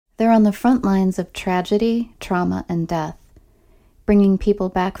They're on the front lines of tragedy, trauma, and death, bringing people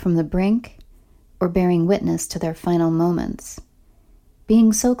back from the brink or bearing witness to their final moments.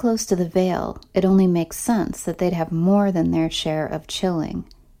 Being so close to the veil, it only makes sense that they'd have more than their share of chilling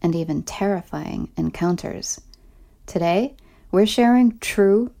and even terrifying encounters. Today, we're sharing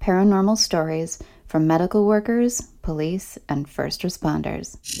true paranormal stories from medical workers, police, and first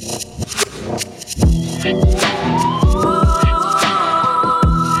responders.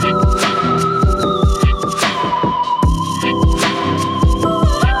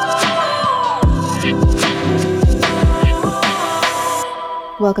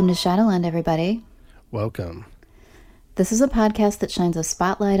 Welcome to Shadowland, everybody. Welcome. This is a podcast that shines a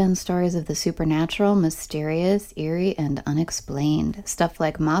spotlight on stories of the supernatural, mysterious, eerie, and unexplained. Stuff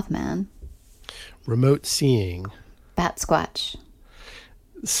like Mothman, Remote seeing, Bat Squatch,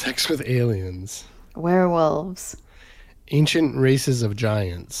 sex with aliens, werewolves, ancient races of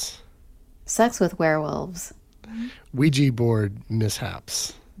giants, sex with werewolves, Ouija board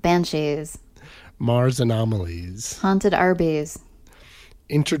mishaps, banshees, Mars anomalies, haunted Arby's,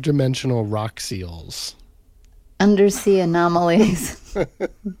 interdimensional rock seals, undersea anomalies,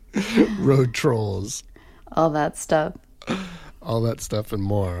 road trolls, all that stuff. all that stuff and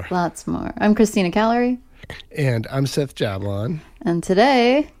more. Lots more. I'm Christina Callery. And I'm Seth Jablon. And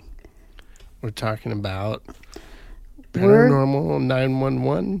today, we're talking about paranormal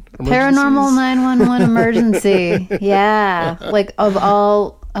 911 emergencies. Paranormal 911 emergency. Yeah. Like of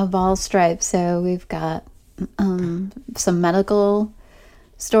all stripes. So we've got some medical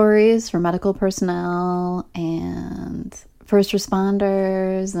stories for medical personnel and first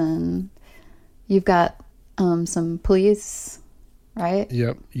responders, and you've got some police, right?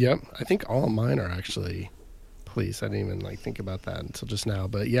 Yep. I think all of mine are actually police. I didn't even think about that until just now.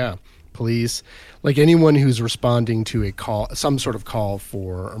 But yeah, police, like anyone who's responding to a call, some sort of call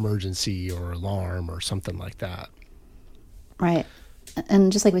for emergency or alarm or something like that. Right.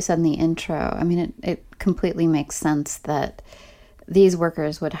 And just like we said in the intro, I mean, it completely makes sense that these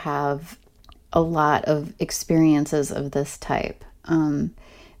workers would have a lot of experiences of this type.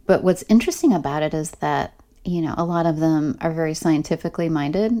 But what's interesting about it is that, a lot of them are very scientifically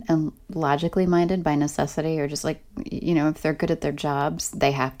minded and logically minded by necessity, or just if they're good at their jobs,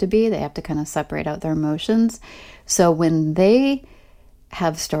 they have to kind of separate out their emotions. So when they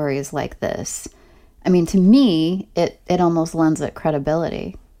have stories like this, I mean, to me, it almost lends it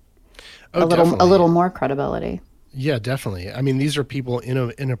credibility. Oh, a little more credibility. Yeah, definitely. I mean, these are people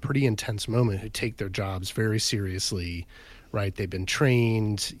in a pretty intense moment who take their jobs very seriously, right? They've been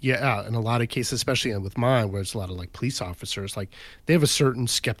trained. Yeah, in a lot of cases, especially with mine, where it's a lot of police officers, they have a certain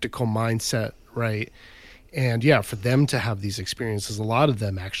skeptical mindset, right? And yeah, for them to have these experiences, a lot of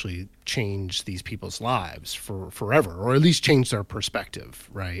them actually change these people's lives for forever, or at least change their perspective,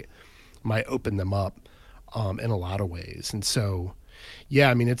 right? Might open them up in a lot of ways. And so, yeah,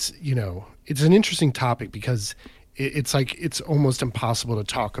 I mean, it's an interesting topic because it's almost impossible to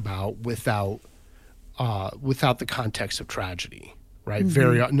talk about without the context of tragedy, right?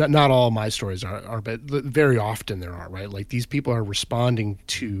 Mm-hmm. Not all my stories are, but very often there are, right? Like these people are responding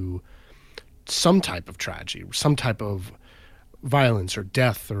to some type of tragedy, some type of violence or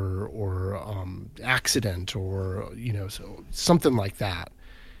death or accident or so something like that.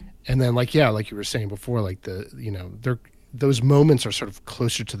 And then like you were saying before, those moments are sort of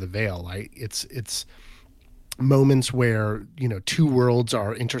closer to the veil. Right? It's moments where, two worlds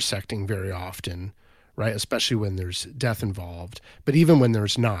are intersecting very often, right? Especially when there's death involved. But even when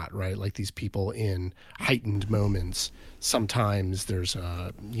there's not, right? Like these people in heightened moments, sometimes there's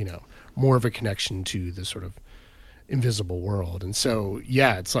more of a connection to the sort of invisible world. And so,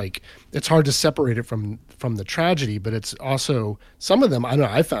 yeah, it's hard to separate it from the tragedy, but it's also some of them, I don't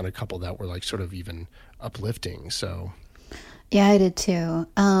know, I found a couple that were sort of even uplifting. So yeah, I did too.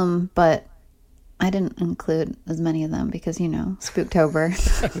 But I didn't include as many of them because, Spooktober.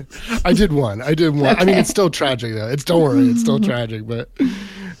 I did one. Okay. I mean, it's still tragic though. Don't worry, it's still tragic, but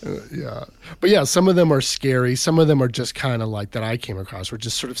yeah. But yeah, some of them are scary. Some of them are just kind of that I came across were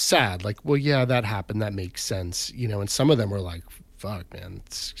just sort of sad. Well, yeah, that happened. That makes sense. And some of them were fuck, man,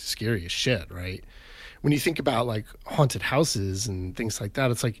 it's scary as shit, right? When you think about haunted houses and things like that,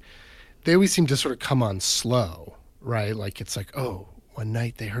 it's they always seem to sort of come on slow, right? It's oh, one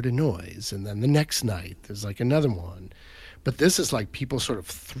night they heard a noise, and then the next night there's another one. But this is people sort of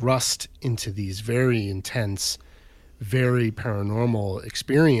thrust into these very intense, very paranormal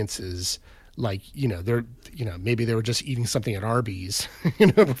experiences. They're, maybe they were just eating something at Arby's,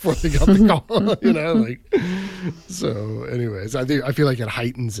 before they got the call, So anyways, I feel like it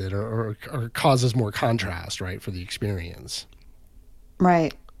heightens it or causes more contrast, right, for the experience.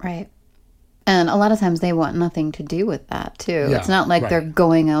 Right. Right. And a lot of times they want nothing to do with that too. Yeah, It's not like right. they're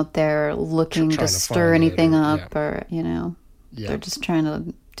going out there looking Trying to to stir find it anything or- up, yeah. or, Yeah. they're just trying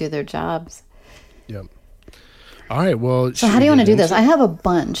to do their jobs. Yep. All right. Well, So how do you want to do this? I have a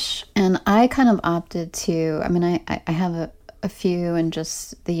bunch, and I kind of opted to, I mean, I have a few in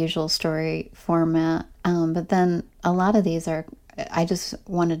just the usual story format, but then a lot of these are, I just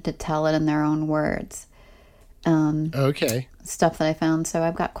wanted to tell it in their own words. Okay. Stuff that I found. So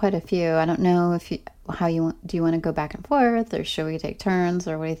I've got quite a few. I don't know if do you want to go back and forth, or should we take turns,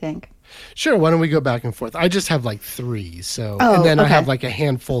 or what do you think? Sure. Why don't we go back and forth? I just have like 3. So, Oh, and then I okay. have like a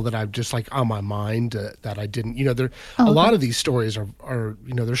handful that I've just like on my mind that I didn't, there, a lot of these stories are,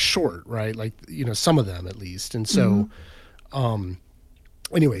 they're short, right? Like, some of them at least. And so,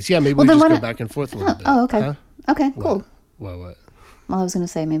 anyways, yeah, maybe we then just why go don't- back and forth a little bit. Oh, okay. Huh? Okay, cool. What? Well, I was going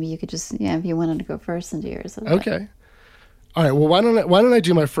to say maybe you could just, if you wanted to go first into yours. Okay. All right. Well, why don't I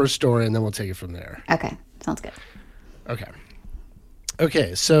do my first story and then we'll take it from there. Okay, sounds good. Okay.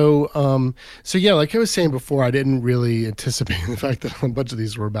 So yeah, like I was saying before, I didn't really anticipate the fact that a bunch of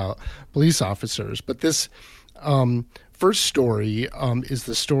these were about police officers. But this first story is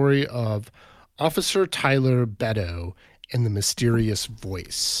the story of Officer Tyler Beddoe and the Mysterious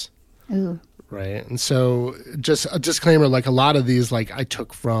Voice. Ooh. Right. And so just a disclaimer, like a lot of these, like I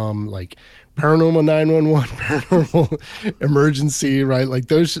took from like Paranormal 911, Paranormal Emergency, right? Like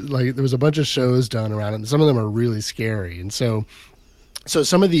those, like there was a bunch of shows done around it, and some of them are really scary. And so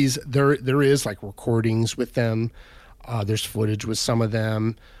some of these, there is like recordings with them. There's footage with some of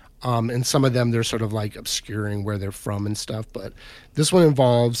them. And some of them, they're sort of like obscuring where they're from and stuff. But this one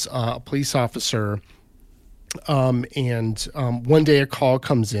involves a police officer. And one day a call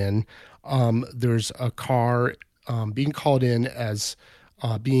comes in. There's a car being called in as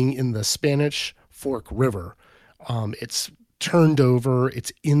being in the Spanish Fork River. It's turned over,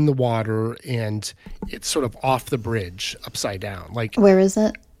 it's in the water, and it's sort of off the bridge, upside down. Like, Where is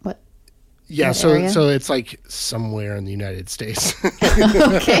it? What? yeah, what so area? so it's like somewhere in the United States.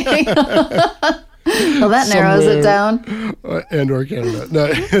 Okay. Well, that narrows it down. And or Canada. No,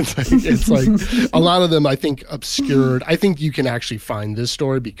 it's like a lot of them I think obscured. I think you can actually find this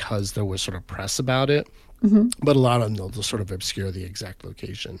story because there was sort of press about it. Mm-hmm. But a lot of them they'll just sort of obscure the exact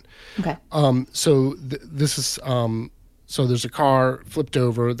location. Okay. So this is so there's a car flipped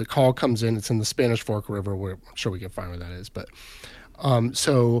over. The call comes in. It's in the Spanish Fork River, where I'm sure we can find where that is. But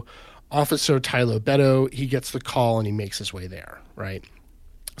so Officer Tyler Beddoe, he gets the call and he makes his way there. Right.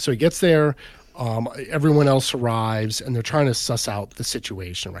 So he gets there. Everyone else arrives and they're trying to suss out the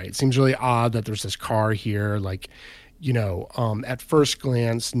situation, right? It seems really odd that there's this car here. Like, at first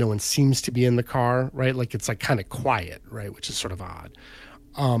glance, no one seems to be in the car, right? Like it's like kind of quiet, right? Which is sort of odd.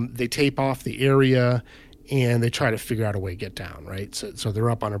 They tape off the area and they try to figure out a way to get down, right? So they're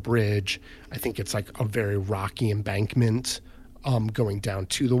up on a bridge. I think it's like a very rocky embankment going down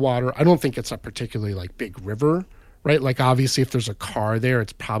to the water. I don't think it's a particularly like big river, right? Like obviously if there's a car there,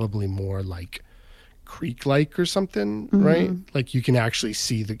 it's probably more like creek-like or something, right? Like you can actually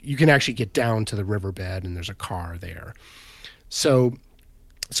you can actually get down to the riverbed and there's a car there. So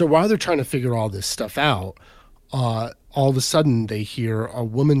while they're trying to figure all this stuff out, all of a sudden they hear a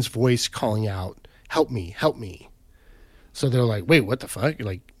woman's voice calling out, "Help me, help me." So they're like, "Wait, what the fuck?"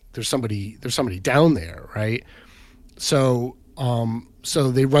 Like there's somebody down there, right? So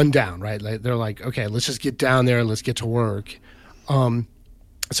they run down, right? Like, they're like, "Okay, let's just get down there. Let's get to work."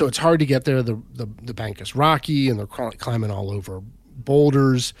 So it's hard to get there. The bank is rocky, and they're climbing all over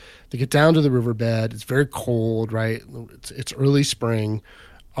boulders. They get down to the riverbed. It's very cold, right? It's early spring,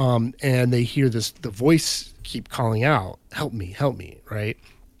 and they hear the voice keep calling out, "Help me, help me!" Right?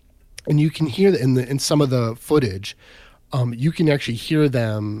 And you can hear that in some of the footage. You can actually hear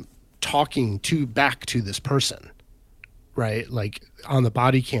them talking back to this person, right? Like on the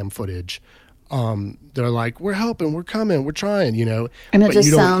body cam footage. They're like, "We're helping, we're coming, we're trying," And it but just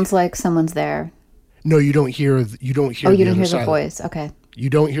you don't- sounds like someone's there. No, you don't hear. You don't hear. Oh, you the don't other hear side the of it. voice. Okay. You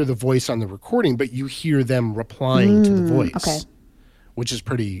don't hear the voice on the recording, but you hear them replying to the voice. Okay. Which is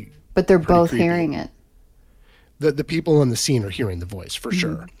pretty. But they're Pretty both creepy. hearing it. The people on the scene are hearing the voice for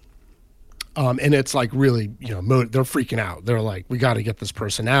sure. And it's like really, they're freaking out. They're like, "We got to get this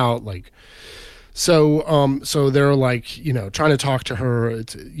person out." Like, so they're like, trying to talk to her.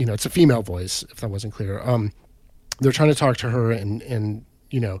 It's a female voice, if that wasn't clear. They're trying to talk to her and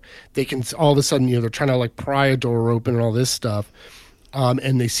they can all of a sudden, they're trying to like pry a door open and all this stuff.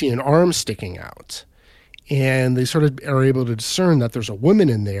 And they see an arm sticking out and they sort of are able to discern that there's a woman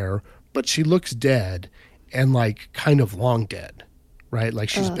in there, but she looks dead and like kind of long dead, right? Like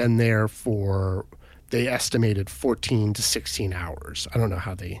she's been there for they estimated 14 to 16 hours. I don't know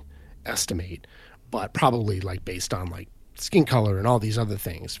how they estimate, but probably like based on like skin color and all these other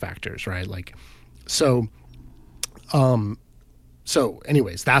things, factors, right? Like, so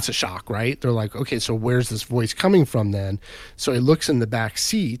anyways, that's a shock, right? They're like, okay, so where's this voice coming from then? So he looks in the back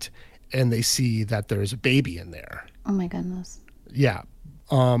seat and they see that there's a baby in there. Oh my goodness. Yeah.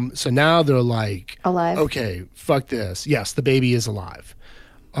 So now they're like, Alive? okay, fuck this. Yes, the baby is alive.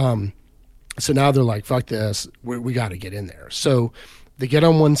 So now they're like, fuck this. We got to get in there. So they get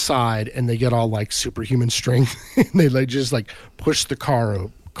on one side and they get all like superhuman strength. And they like just like push the car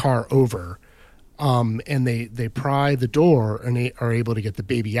over. And they pry the door and they are able to get the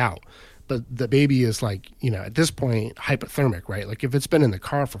baby out. But the baby is like, you know, at this point, hypothermic, right? Like if it's been in the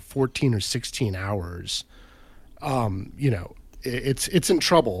car for 14 or 16 hours, you know, it's in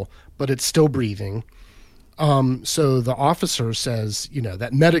trouble, but it's still breathing. So the officer says, you know,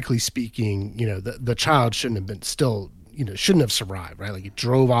 that medically speaking, you know, the child shouldn't have survived, right? Like it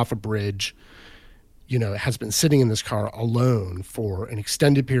drove off a bridge, you know, it has been sitting in this car alone for an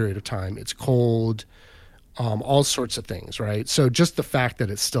extended period of time. It's cold, all sorts of things, right? So just the fact that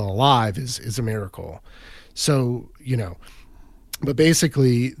it's still alive is a miracle. So, you know, but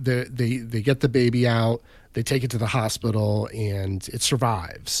basically they get the baby out, they take it to the hospital, and it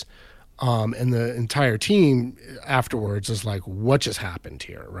survives. And the entire team afterwards is like, what just happened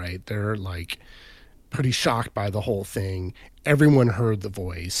here, right? They're like pretty shocked by the whole thing. Everyone heard the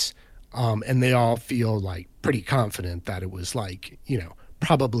voice, and they all feel like pretty confident that it was like, you know,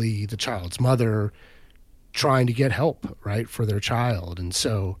 probably the child's mother trying to get help, right, for their child. And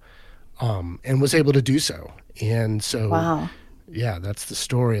so, and was able to do so. And so, wow. Yeah, that's the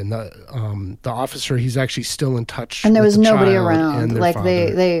story. And the officer, he's actually still in touch. And there was with the nobody child around. and their Like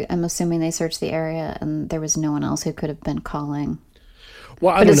father. they, I'm assuming they searched the area, and there was no one else who could have been calling.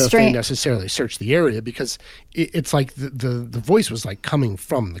 Well, I But don't it's know if they strange- necessarily searched the area because it's like the voice was like coming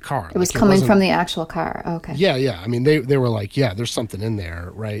from the car. It was coming from the actual car. Okay. Yeah. I mean, they were like, yeah, there's something in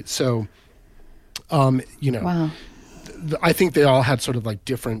there, right? So, you know, Wow. I think they all had sort of like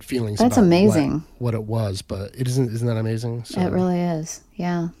different feelings. That's about amazing. what it was, but isn't that amazing? So, It really is.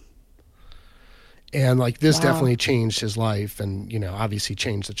 Yeah. and like this Wow. definitely changed his life, and you know, obviously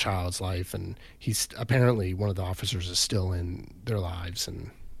changed the child's life, and he's apparently one of the officers is still in their lives, and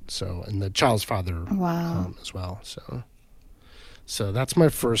the child's father, Wow. as well. So that's my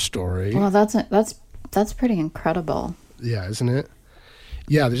first story. Well, that's pretty incredible. Yeah, isn't it?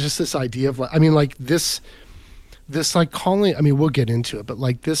 Yeah, there's just this idea of like, I mean, like this like calling. I mean, we'll get into it, but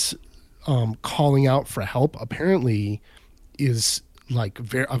like this calling out for help apparently is like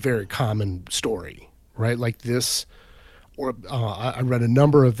a very common story, right? Like this, or I read a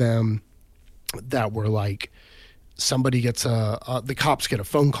number of them that were like somebody gets the cops get a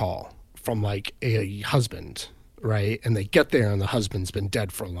phone call from like a husband, right? And they get there and the husband's been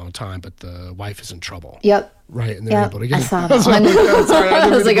dead for a long time, but the wife is in trouble. Yep. Right, and they're Yep. able to get. I saw that one. Sorry, I didn't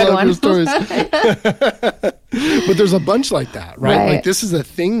That was mean a to good blow one. up your stories. But there's a bunch like that, right? Right. Like this is a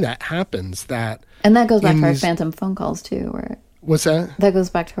thing that happens. That And that goes back in to our these- phantom phone calls too, where What's that? that goes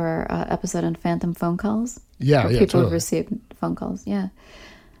back to our episode on phantom phone calls. Yeah, where yeah, people totally. receive phone calls. Yeah.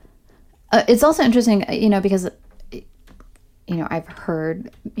 It's also interesting, you know, because, you know, I've heard,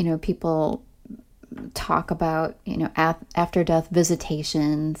 you know, people talk about, you know, after death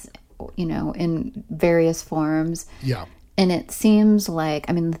visitations, you know, in various forms. Yeah, And it seems like,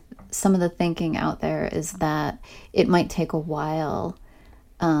 I mean, some of the thinking out there is that it might take a while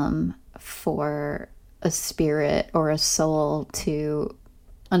for a spirit or a soul to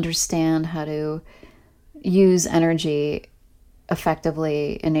understand how to use energy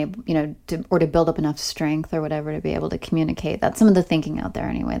effectively, enable, you know, to build up enough strength or whatever to be able to communicate. That's some of the thinking out there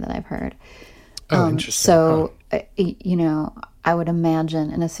anyway that I've heard. Oh, interesting. So, you know, I would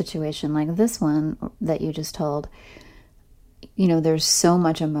imagine in a situation like this one that you just told, you know, there's so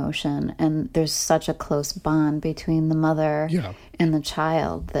much emotion and there's such a close bond between the mother Yeah. and the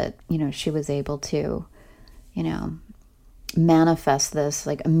child that, you know, she was able to, you know, manifest this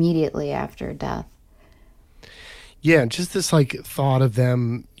like immediately after death. Yeah, just this like thought of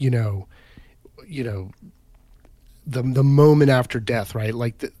them, you know, the moment after death, right?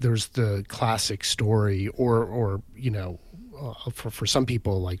 Like there's the classic story, or you know, for some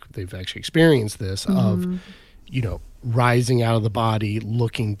people, like they've actually experienced this of, you know, rising out of the body,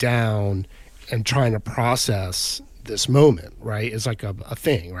 looking down, and trying to process this moment, right? It's like a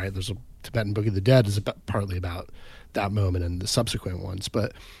thing, right? There's a Tibetan Book of the Dead is partly about that moment and the subsequent ones,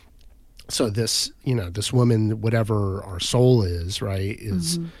 but. So this, you know, this woman, whatever our soul is, right,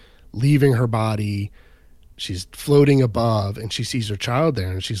 is leaving her body. she's floating above and she sees her child there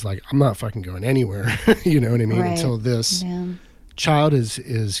and she's like, I'm not fucking going anywhere. You know what I mean? Right. Until this child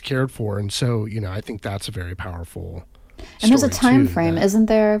is cared for. And so, you know, I think that's a very powerful and there's a time too, frame, isn't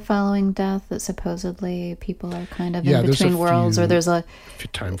there, following death, that supposedly people are kind of in there's between worlds, or there's a few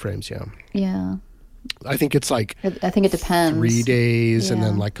time frames. Yeah. I think it's like, I think it depends. 3 days and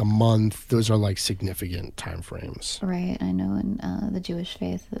then like a month. Those are like significant time frames. Right. I know in the Jewish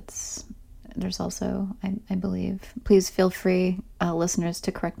faith, there's also, I believe, please feel free, listeners,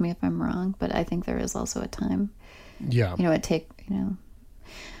 to correct me if I'm wrong, but I think there is also a time. Yeah. You know,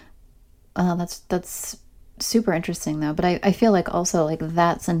 that's super interesting though. But I feel like also like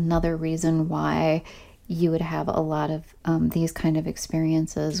that's another reason why you would have a lot of these kind of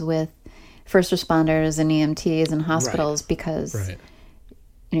experiences with first responders and EMTs and hospitals, because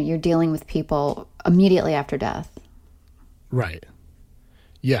you know, you're dealing with people immediately after death. Right.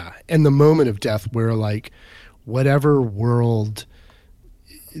 Yeah. And the moment of death where like whatever world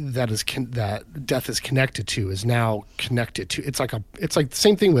that death is connected to is now connected to, it's like the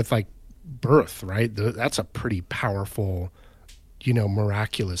same thing with like birth, right? That's a pretty powerful, you know,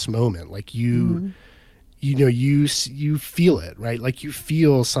 miraculous moment. Like you know, you feel it, right? Like you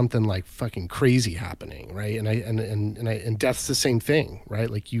feel something like fucking crazy happening, right? And death's the same thing, right?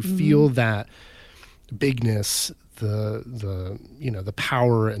 Like you feel that bigness, the you know, the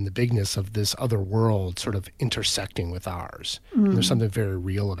power and the bigness of this other world sort of intersecting with ours. And there's something very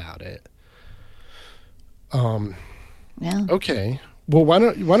real about it. Yeah. Okay. Well, why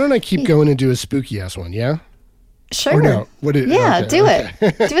don't I keep going and do a spooky ass one? Yeah. Sure. Or no? Yeah, do it.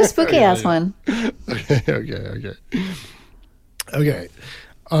 Do a spooky ass one. Okay.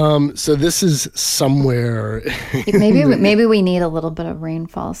 So this is somewhere. maybe we need a little bit of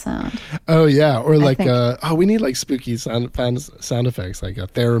rainfall sound. Oh yeah, or like we need like spooky sound effects, like a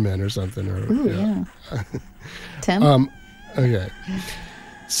theremin or something. Or yeah. Tim. Okay.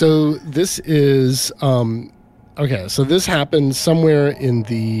 So this is So this happened somewhere in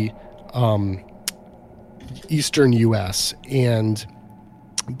the eastern U.S. and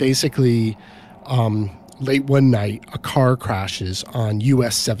basically. Late one night, a car crashes on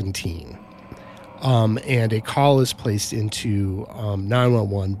US 17, and a call is placed into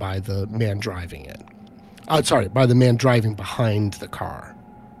 911 by the man driving it. By the man driving behind the car,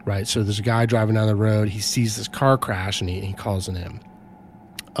 right? So there's a guy driving down the road. He sees this car crash, and he calls it in.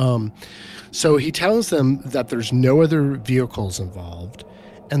 So he tells them that there's no other vehicles involved,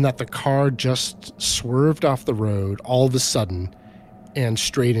 and that the car just swerved off the road all of a sudden and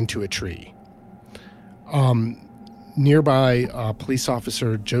straight into a tree. Nearby, police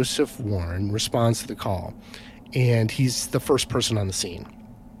officer Joseph Warren responds to the call, and he's the first person on the scene.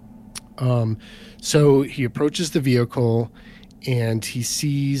 So he approaches the vehicle, and he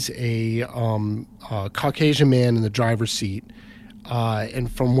sees a Caucasian man in the driver's seat. And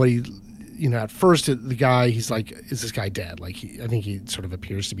from what he, you know, at first the guy, he's like, "Is this guy dead?" Like I think he sort of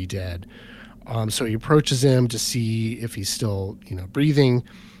appears to be dead. So he approaches him to see if he's still, you know, breathing.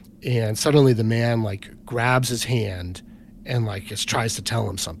 And suddenly the man like grabs his hand and like just tries to tell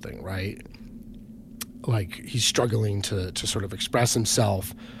him something, right? Like he's struggling to sort of express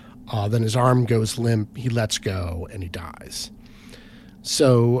himself. Then his arm goes limp, he lets go, and he dies.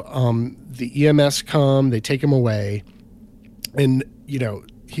 So the EMS come, they take him away, and you know,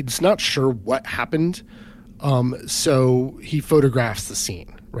 he's not sure what happened. So he photographs the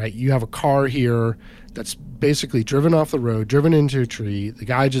scene, right? You have a car here that's basically driven off the road, driven into a tree. The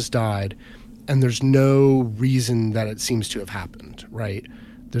guy just died, and there's no reason that it seems to have happened, right?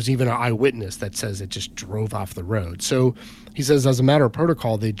 There's even an eyewitness that says it just drove off the road. So he says, as a matter of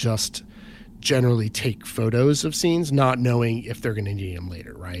protocol, they just generally take photos of scenes, not knowing if they're going to need them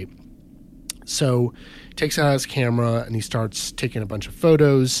later, right? So he takes out his camera, and he starts taking a bunch of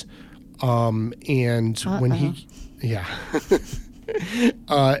photos. And when he... Yeah.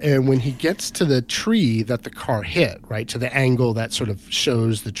 And when he gets to the tree that the car hit, right, to the angle that sort of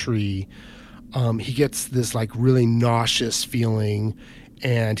shows the tree, he gets this like really nauseous feeling,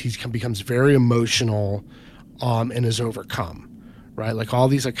 and he becomes very emotional, and is overcome, right? Like all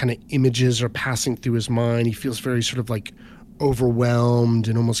these like kind of images are passing through his mind. He feels very sort of like overwhelmed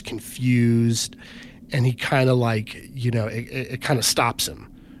and almost confused, and he kind of like, you know, it kind of stops him.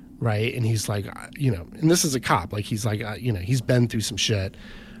 Right. And he's like, you know, and this is a cop, like, he's like, you know, he's been through some shit,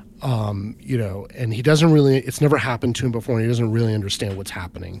 you know, and he doesn't really, it's never happened to him before, and he doesn't really understand what's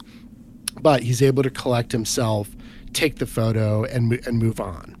happening, but he's able to collect himself, take the photo, and move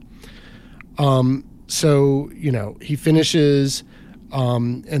on. So, you know, he finishes,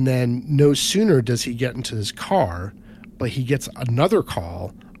 and then no sooner does he get into his car, but he gets another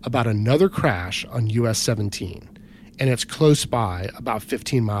call about another crash on US 17, and it's close by, about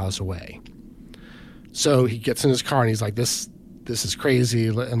 15 miles away. So he gets in his car and he's like, this is crazy,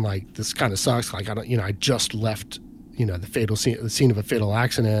 and like, this kind of sucks. Like, I just left, the scene of a fatal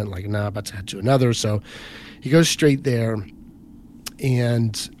accident. Like, now I'm about to head to another. So he goes straight there,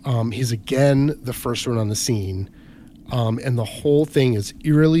 and he's again the first one on the scene. And the whole thing is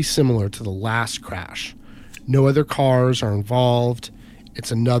eerily similar to the last crash. No other cars are involved.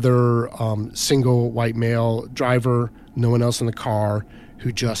 It's another single white male driver, no one else in the car,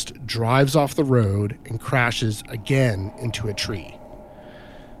 who just drives off the road and crashes again into a tree.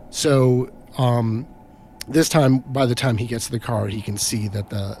 So this time, by the time he gets to the car, he can see that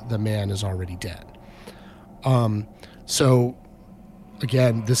the man is already dead. So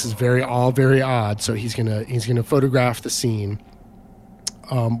again, this is very odd. So he's gonna photograph the scene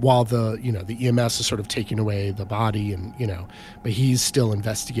while the EMS is sort of taking away the body, and but he's still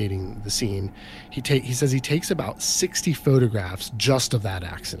investigating the scene. He says he takes about 60 photographs just of that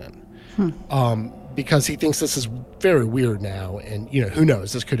accident, because he thinks this is very weird now, and who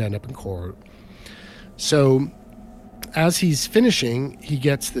knows, this could end up in court. So as he's finishing, he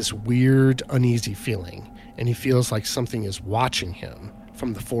gets this weird, uneasy feeling, and he feels like something is watching him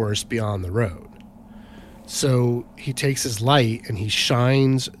from the forest beyond the road. So he takes his light and he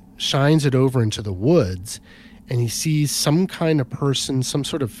shines it over into the woods, and he sees some kind of person, some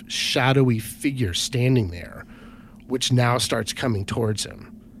sort of shadowy figure standing there, which now starts coming towards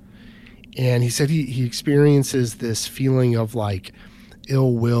him. And he said he experiences this feeling of like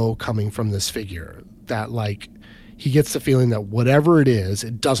ill will coming from this figure, that like he gets the feeling that whatever it is,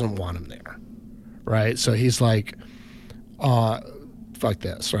 it doesn't want him there, right? So he's like, fuck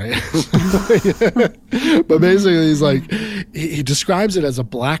this, right? But basically he's like, he describes it as a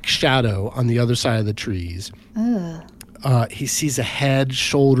black shadow on the other side of the trees. He sees a head,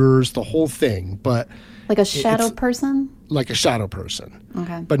 shoulders, the whole thing, but like a shadow person? Like a shadow person.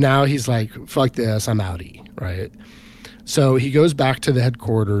 Okay. But now he's like, fuck this, I'm outie, right? So he goes back to the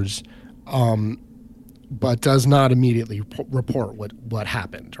headquarters, but does not immediately report what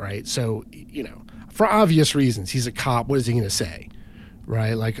happened, right? So, for obvious reasons, he's a cop. What is he going to say,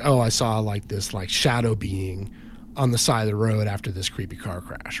 right? Like, oh, I saw like this like shadow being on the side of the road after this creepy car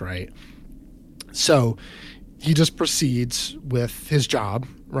crash, right? So he just proceeds with his job,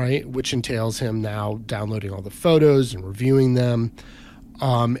 right, which entails him now downloading all the photos and reviewing them.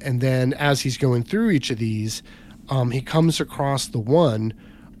 And then as he's going through each of these, he comes across the one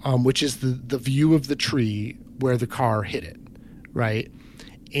which is the view of the tree where the car hit it, right?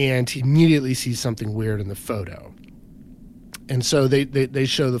 And he immediately sees something weird in the photo. And so they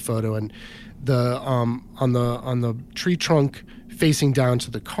show the photo, and the on the tree trunk facing down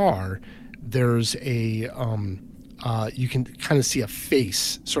to the car, there's a you can kind of see a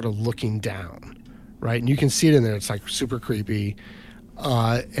face sort of looking down, right? And you can see it in there. It's like super creepy.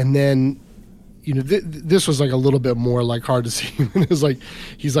 And then, this was like a little bit more like hard to see. It's like,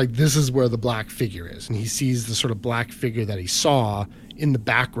 he's like, this is where the black figure is. And he sees the sort of black figure that he saw in the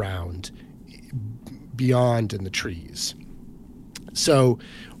background beyond in the trees. So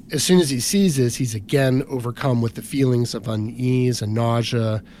as soon as he sees this, he's again overcome with the feelings of unease and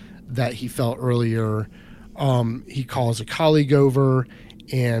nausea that he felt earlier. He calls a colleague over,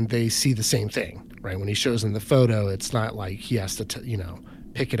 and they see the same thing, right? When he shows them the photo, it's not like he has to,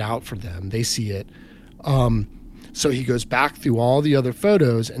 pick it out for them. They see it. So he goes back through all the other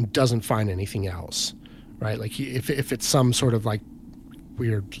photos and doesn't find anything else, right? Like if it's some sort of like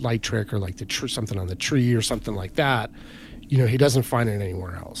weird light trick or like something on the tree or something like that, he doesn't find it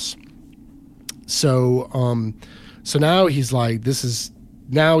anywhere else. So now he's like,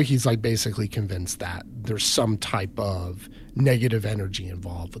 he's like basically convinced that there's some type of negative energy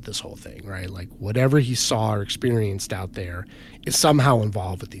involved with this whole thing, right? Like whatever he saw or experienced out there is somehow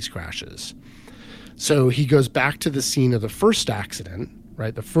involved with these crashes. So he goes back to the scene of the first accident,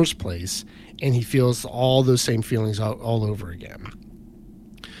 right? The first place, and he feels all those same feelings all over again.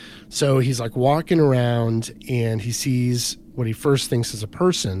 So he's like walking around, and he sees what he first thinks is a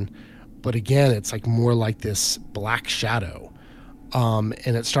person, but again, it's like more like this black shadow.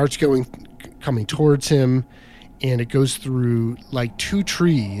 And it starts coming towards him, and it goes through like two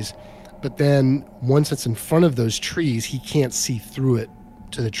trees, but then once it's in front of those trees, he can't see through it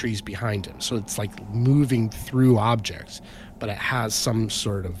to the trees behind him. So it's like moving through objects, but it has some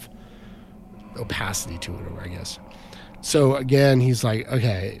sort of opacity to it, I guess. So again, he's like,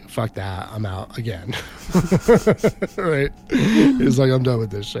 okay, fuck that, I'm out again. Right? He's like, I'm done with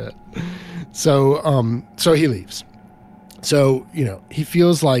this shit. So he leaves. So, he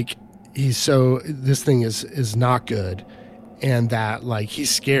feels like this thing is not good, and that like he's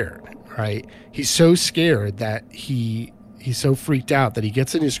scared, right? He's so scared that he's so freaked out that he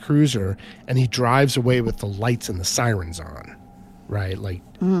gets in his cruiser and he drives away with the lights and the sirens on, right? Like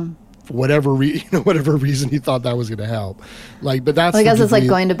for whatever whatever reason he thought that was going to help. Like, but that's Well, I guess the it's like degree-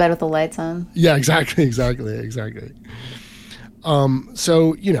 going to bed with the lights on. Yeah, exactly.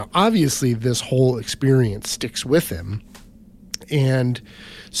 So, obviously this whole experience sticks with him. And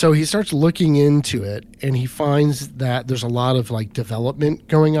so he starts looking into it and he finds that there's a lot of like development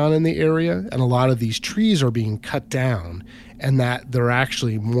going on in the area and a lot of these trees are being cut down and that there are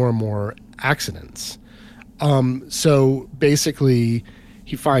actually more and more accidents. So basically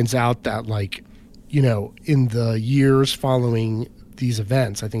he finds out that like, in the years following these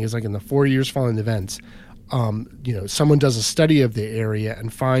events, I think it's like in the 4 years following the events, someone does a study of the area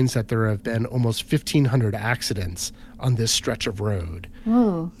and finds that there have been almost 1,500 accidents on this stretch of road.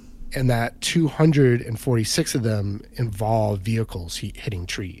 Whoa. And that 246 of them involve vehicles hitting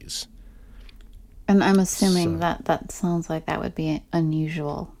trees. And I'm assuming that sounds like that would be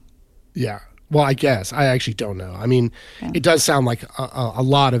unusual. Yeah. Well, I guess. I actually don't know. I mean, It does sound like a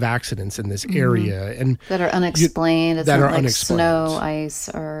lot of accidents in this area. And that are unexplained. It's that not are like unexplained. snow, ice,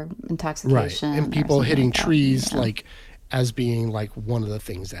 or intoxication. Right. And or people something hitting like that. trees Yeah. like as being like one of the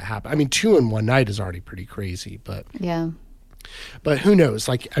things that happen. I mean, 2 in one night is already pretty crazy, but Yeah. who knows?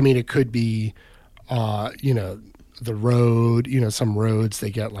 Like, I mean, it could be, the road, some roads, they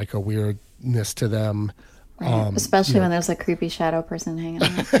get like a weirdness to them. Right. Especially when there's a creepy shadow person hanging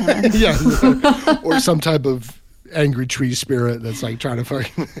out. Yeah. Or some type of angry tree spirit that's like trying to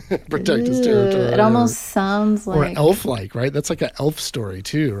fucking protect his territory. It almost sounds or like elf-like, right? That's like an elf story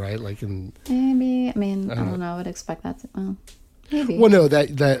too, right? Like in maybe. I mean, I don't know. I would expect that. Maybe. well, no,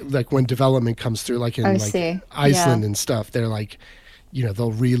 that like when development comes through, like in I like see. Iceland Yeah. and stuff, they're like,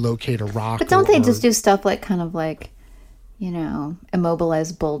 they'll relocate a rock. But don't they or- just do stuff like kind of like,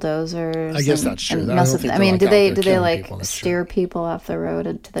 immobilize bulldozers? I guess and- that's true. and I mess don't with- think I they're, mean, like, do out they there do they killing like people, that's steer people off the road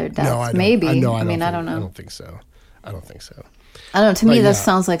into their deaths? No, I don't. Maybe. I don't mean, think, I don't know. I don't think so. I don't think so. I don't know. To me, But this yeah.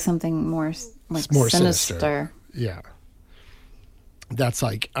 sounds like something more like It's more sinister. Yeah. That's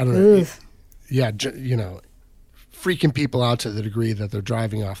like, I don't know. Oof. Yeah, freaking people out to the degree that they're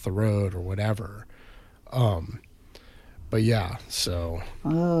driving off the road or whatever. But yeah, so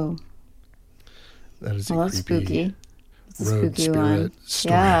Oh, that is well, a that's creepy spooky. It's a road spooky one. spirit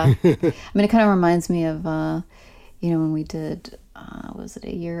story. Yeah. I mean, it kind of reminds me of, when we did, was it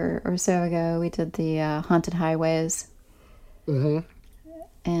a year or so ago? We did the Haunted Highways. Mhm.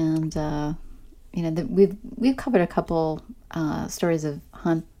 And we've covered a couple stories of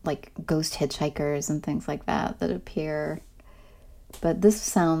like ghost hitchhikers and things like that appear, but this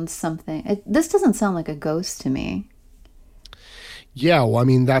sounds something. This doesn't sound like a ghost to me. Yeah, well, I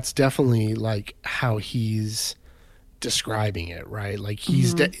mean, that's definitely like how he's describing it, right? Like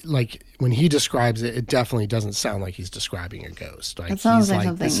he's like when he describes it, it definitely doesn't sound like he's describing a ghost. Like It sounds he's like like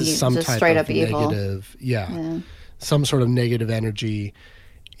something this is you- some just type straight of up evil. negative, Yeah. some sort of negative energy,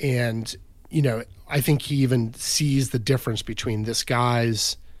 and I think he even sees the difference between this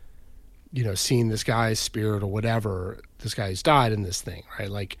guy's, seeing this guy's spirit or whatever, this guy who's died in this thing, right?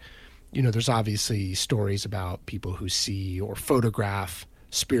 Like, there's obviously stories about people who see or photograph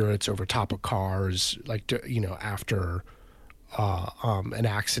spirits over top of cars, like, after an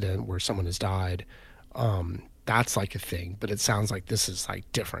accident where someone has died. That's like a thing, but it sounds like this is like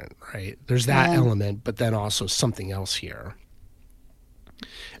different, right? There's that Yeah. element, but then also something else here.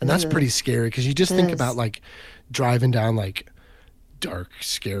 And that's Ugh. pretty scary because you just It think is. about like driving down like dark,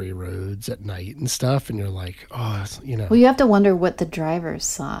 scary roads at night and stuff, and you're like, oh, Well, you have to wonder what the drivers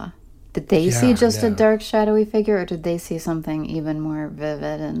saw. Did they see Yeah, just a yeah. dark, shadowy figure, or did they see something even more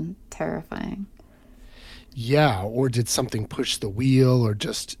vivid and terrifying? yeah, or did something push the wheel or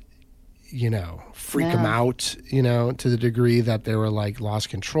just, freak them Yeah. out, to the degree that they were like lost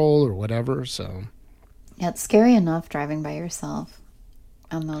control or whatever. So, Yeah, it's scary enough driving by yourself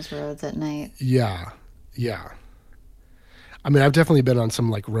on those roads at night. yeah. I mean, I've definitely been on some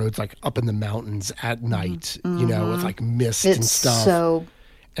like roads like up in the mountains at night, with like mist and It's stuff. so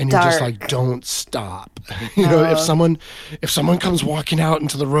And you're just dark. like, don't stop. If someone comes walking out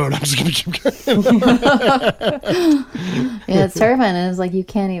into the road, I'm just gonna keep going. Yeah, it's terrifying. And it's like you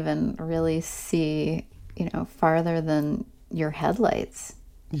can't even really see, farther than your headlights.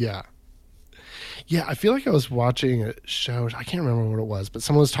 Yeah. Yeah, I feel like I was watching a show, I can't remember what it was, but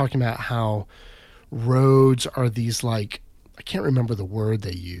someone was talking about how roads are these like, I can't remember the word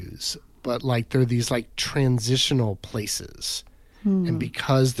they use, but like they're these like transitional places. And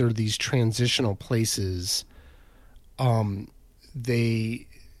because they're these transitional places, they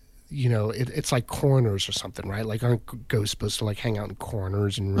it's like corners or something, right? Like aren't ghosts supposed to like hang out in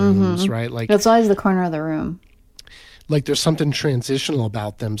corners and rooms, right? Like It's always the corner of the room. like there's something transitional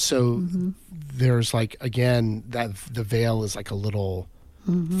about them. So there's like, again, that the veil is like a little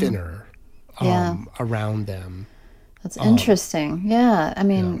thinner around them. That's interesting. Yeah. I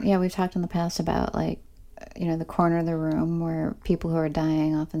mean, we've talked in the past about like, the corner of the room where people who are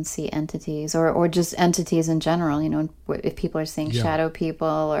dying often see entities or just entities in general, if people are seeing shadow people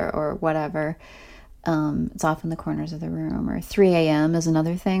or whatever, it's often the corners of the room. Or 3 a.m. is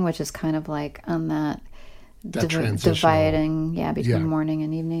another thing, which is kind of like on that dividing, between morning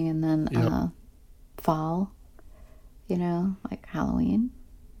and evening, and then fall, like Halloween.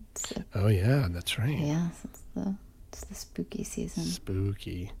 Oh yeah, that's right. Yes, it's the spooky season.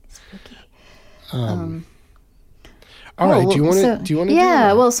 Spooky. All right. Do you want to?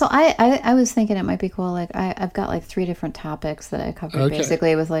 Yeah. Well, so I was thinking it might be cool. Like I've got like 3 different topics that I covered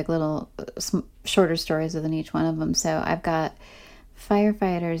basically with like little shorter stories within each one of them. So I've got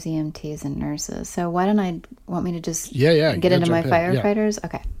firefighters, EMTs, and nurses. So want me to just get into my firefighters? Yeah.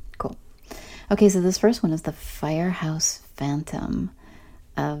 Okay, cool. Okay, so this first one is the Firehouse Phantom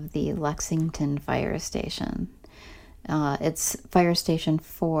of the Lexington Fire Station. It's Fire Station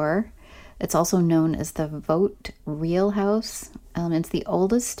 4. It's also known as the Vogt Reel House. It's the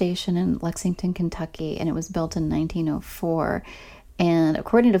oldest station in Lexington, Kentucky, and it was built in 1904. And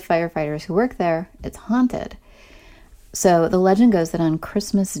according to firefighters who work there, it's haunted. So the legend goes that on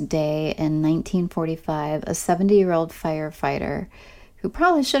Christmas Day in 1945, a 70-year-old firefighter who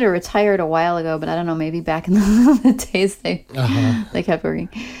probably should have retired a while ago, but I don't know, maybe back in the days they kept working.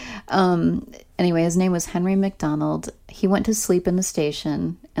 Anyway, his name was Henry McDonald. He went to sleep in the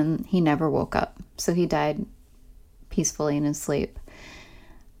station, and he never woke up. So he died peacefully in his sleep.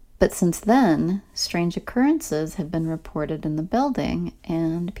 But since then, strange occurrences have been reported in the building,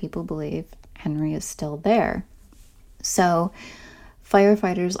 and people believe Henry is still there. So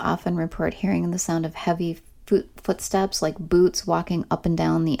firefighters often report hearing the sound of heavy footsteps, like boots walking up and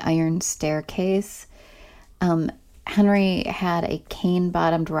down the iron staircase. Henry had a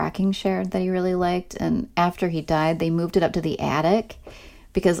cane-bottomed rocking chair that he really liked, and after he died, they moved it up to the attic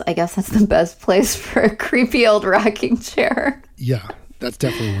because I guess that's the best place for a creepy old rocking chair. Yeah, that's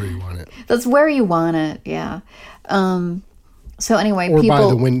definitely where you want it. That's where you want it, yeah. So anyway, or people... by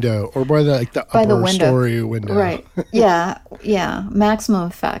the window, or by the upper story window. Right, yeah, maximum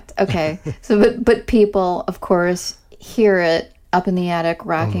effect. Okay, so but people, of course, hear it up in the attic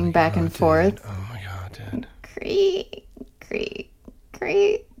rocking back and forth. Oh my God, dude. Creak, creak,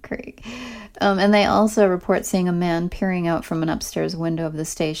 creak, creak. And they also report seeing a man peering out from an upstairs window of the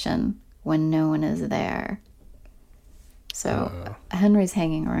station when no one is there. So Henry's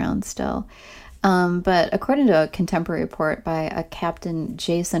hanging around still. But according to a contemporary report by a Captain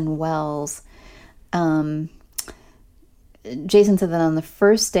Jason Wells, Jason said that on his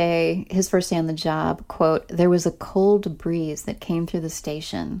first day on the job, quote, there was a cold breeze that came through the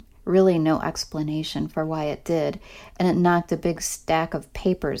station. Really no explanation for why it did, and it knocked a big stack of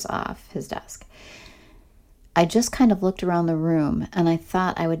papers off his desk. I just kind of looked around the room, and I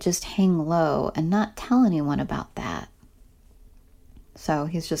thought I would just hang low and not tell anyone about that. So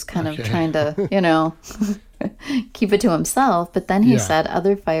he's just kind of trying to, keep it to himself. But then he said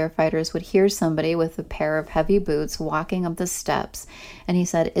other firefighters would hear somebody with a pair of heavy boots walking up the steps. And he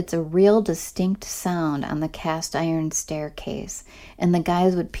said, it's a real distinct sound on the cast iron staircase. And the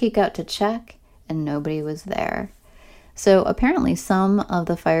guys would peek out to check, and nobody was there. So apparently some of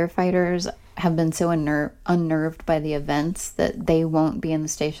the firefighters have been so unnerved by the events that they won't be in the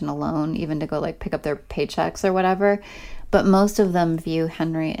station alone, even to go like pick up their paychecks or whatever. But most of them view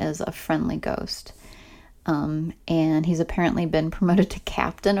Henry as a friendly ghost. And he's apparently been promoted to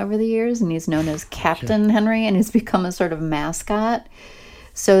captain over the years, and he's known as Captain Henry, and he's become a sort of mascot.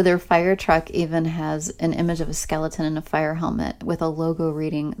 So their fire truck even has an image of a skeleton in a fire helmet with a logo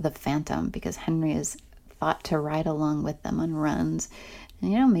reading The Phantom, because Henry is thought to ride along with them on runs.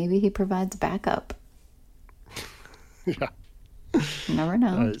 And, maybe he provides backup. Yeah. You never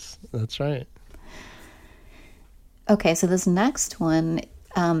know. That's right. Okay, so this next one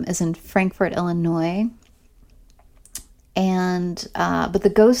is in Frankfort, Illinois. And but the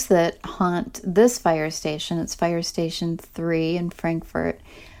ghosts that haunt this fire station, it's Fire Station 3 in Frankfort,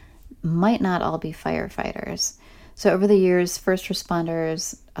 might not all be firefighters. So over the years, first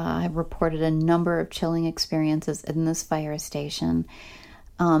responders have reported a number of chilling experiences in this fire station.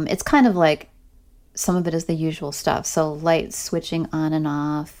 It's kind of like some of it is the usual stuff. So lights switching on and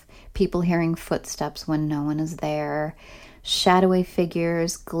off, people hearing footsteps when no one is there, shadowy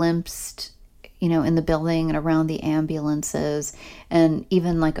figures glimpsed, in the building and around the ambulances, and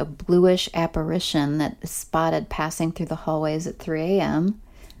even like a bluish apparition that is spotted passing through the hallways at 3 a.m.,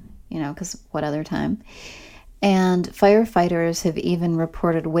 because what other time? And firefighters have even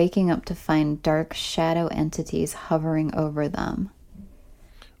reported waking up to find dark shadow entities hovering over them.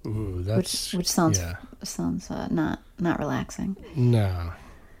 Ooh, that's... Which sounds not relaxing. No.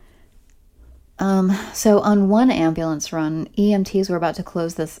 So on one ambulance run, EMTs were about to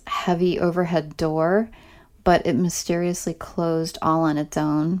close this heavy overhead door, but it mysteriously closed all on its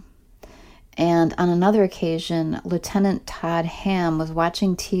own. And on another occasion, Lieutenant Todd Ham was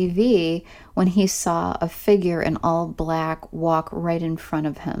watching TV when he saw a figure in all black walk right in front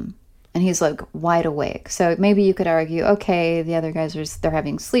of him. And he's like wide awake. So maybe you could argue, okay, the other guys they're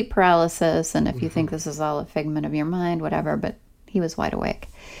having sleep paralysis, and if you think this is all a figment of your mind, whatever, but he was wide awake.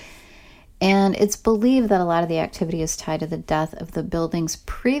 And it's believed that a lot of the activity is tied to the death of the building's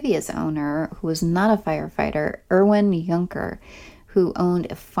previous owner, who was not a firefighter, Erwin Junker, who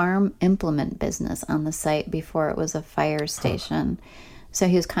owned a farm implement business on the site before it was a fire station. So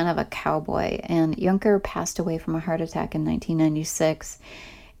he was kind of a cowboy. And Junker passed away from a heart attack in 1996.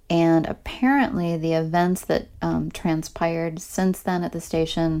 And apparently the events that transpired since then at the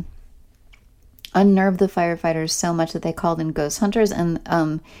station unnerved the firefighters so much that they called in ghost hunters.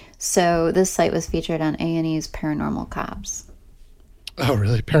 And so this site was featured on A&E's Paranormal Cops. Oh,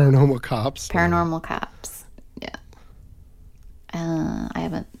 really? Paranormal Cops? Paranormal Cops. Yeah.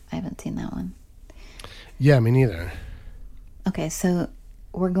 I haven't seen that one. Yeah, me neither. Okay, so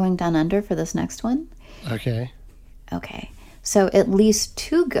we're going down under for this next one. Okay. So at least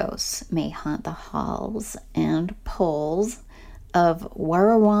 2 ghosts may haunt the halls and poles of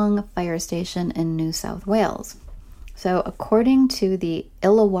Warrawong Fire Station in New South Wales. So according to the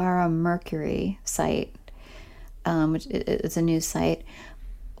Illawarra Mercury site, which is a news site,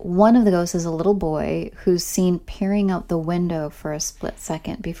 one of the ghosts is a little boy who's seen peering out the window for a split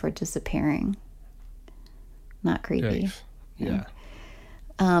second before disappearing. Not creepy. Yikes. Yeah.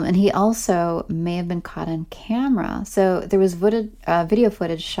 And he also may have been caught on camera. So there was video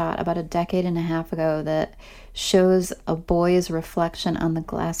footage shot about a decade and a half ago that shows a boy's reflection on the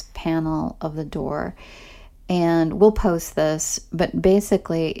glass panel of the door. And we'll post this, but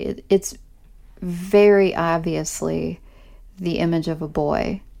basically it's very obviously the image of a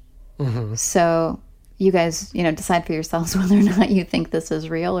boy. Mm-hmm. So you guys, decide for yourselves whether or not you think this is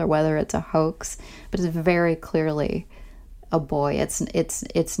real or whether it's a hoax. But it's very clearly a boy.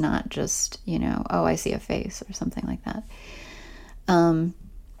 It's not just, oh, I see a face or something like that.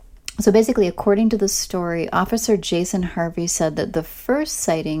 So basically, according to the story, Officer Jason Harvey said that the first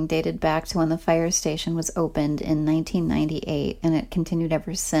sighting dated back to when the fire station was opened in 1998, and it continued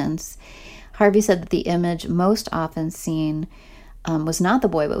ever since. Harvey said that the image most often seen was not the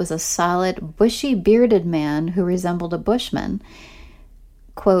boy, but was a solid, bushy, bearded man who resembled a bushman.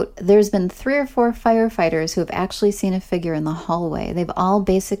 Quote, there's been 3 or 4 firefighters who have actually seen a figure in the hallway. They've all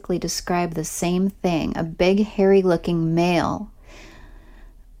basically described the same thing, a big, hairy-looking male,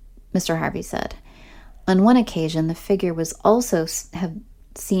 Mr. Harvey said. On one occasion, the figure was also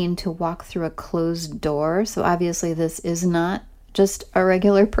seen to walk through a closed door, so obviously this is not just a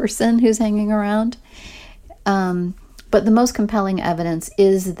regular person who's hanging around. But the most compelling evidence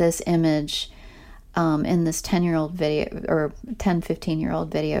is this image in this 10-year-old video, or 10, 15-year-old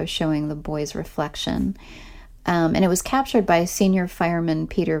video showing the boy's reflection. And it was captured by senior fireman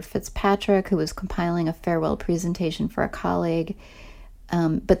Peter Fitzpatrick, who was compiling a farewell presentation for a colleague.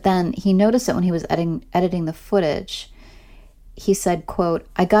 But then he noticed it when he was editing the footage. He said, quote,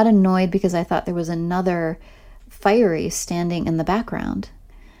 I got annoyed because I thought there was another fiery standing in the background.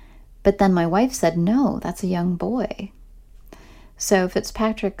 But then my wife said, no, that's a young boy. So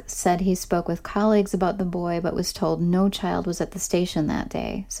Fitzpatrick said he spoke with colleagues about the boy, but was told no child was at the station that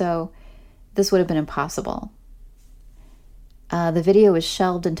day. So this would have been impossible. The video was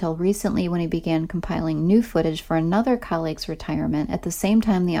shelved until recently when he began compiling new footage for another colleague's retirement. At the same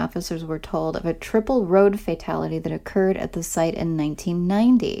time, the officers were told of a triple road fatality that occurred at the site in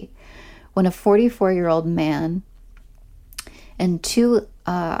 1990, when a 44-year-old man and 2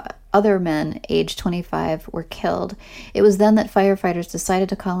 other men, aged 25, were killed. It was then that firefighters decided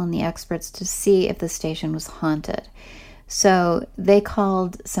to call in the experts to see if the station was haunted. So they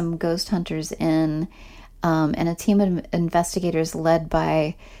called some ghost hunters in, and a team of investigators led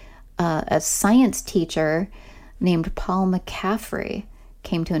by a science teacher named Paul McCaffrey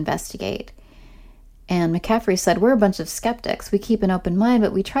came to investigate. And McCaffrey said, we're a bunch of skeptics. We keep an open mind,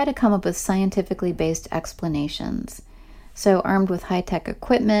 but we try to come up with scientifically based explanations. So armed with high-tech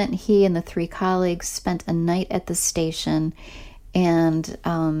equipment, he and the 3 colleagues spent a night at the station and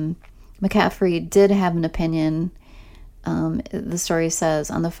McCaffrey did have an opinion. The story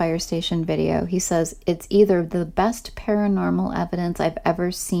says on the fire station video, he says, it's either the best paranormal evidence I've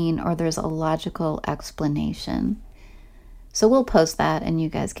ever seen or there's a logical explanation. So we'll post that and you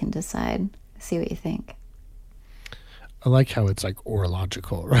guys can decide. See what you think. I like how it's like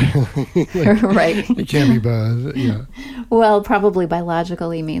orological, right? Like, right. It can't be both. Yeah. Well, probably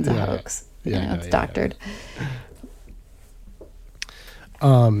biologically means a hoax. Yeah, it's doctored.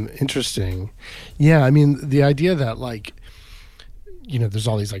 Interesting. Yeah, I mean, the idea that like, there's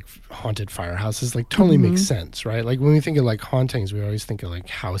all these like haunted firehouses, like totally makes sense, right? Like when we think of like hauntings, we always think of like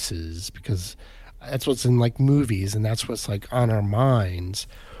houses because that's what's in like movies and that's what's like on our minds.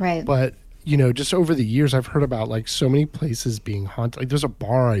 Right. But just over the years, I've heard about like so many places being haunted. Like there's a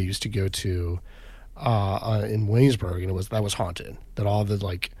bar I used to go to in Williamsburg, and that was haunted. That all the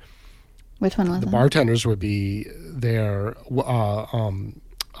like, which one was the it? bartenders would be there,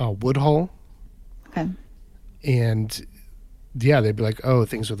 Woodhull. Okay. And yeah, they'd be like, oh,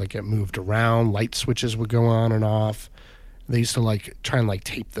 things would like get moved around. Light switches would go on and off. They used to like try and like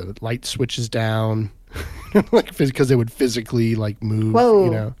tape the light switches down. Like because they would physically like move.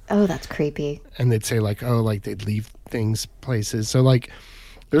 Whoa. Oh, that's creepy. And they'd say like, oh, like they'd leave places. So like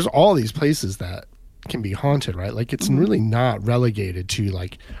there's all these places that can be haunted, right? Like it's really not relegated to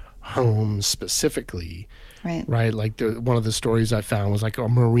like homes specifically. Right. Like one of the stories I found was like a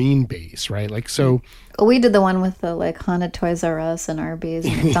Marine base, right? Like so. We did the one with the like haunted Toys R Us and Arby's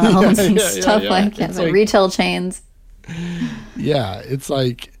and McDonald's and stuff like that. Like retail chains. Yeah, it's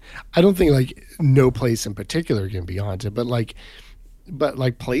like I don't think like no place in particular can be haunted, but like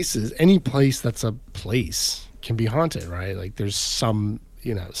places, any place that's a place can be haunted, right? Like there's something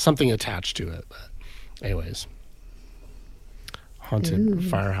attached to it. But anyways, haunted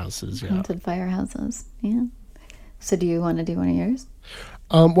firehouses. Yeah, haunted firehouses. Yeah. So do you want to do one of yours?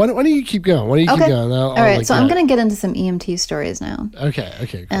 Why don't you keep going? Why don't you keep going? All right. So I'm going to get into some EMT stories now. Okay.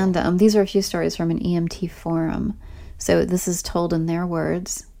 Cool. And these are a few stories from an EMT forum. So this is told in their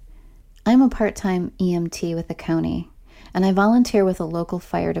words. I'm a part-time EMT with the county, and I volunteer with a local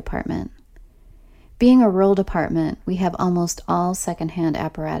fire department. Being a rural department, we have almost all secondhand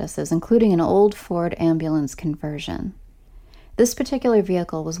apparatuses, including an old Ford ambulance conversion. This particular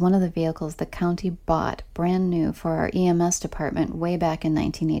vehicle was one of the vehicles the county bought brand new for our EMS department way back in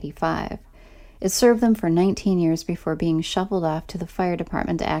 1985. It served them for 19 years before being shuffled off to the fire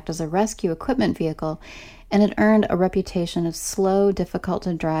department to act as a rescue equipment vehicle, and it earned a reputation of slow, difficult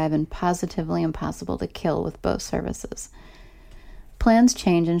to drive, and positively impossible to kill with both services. Plans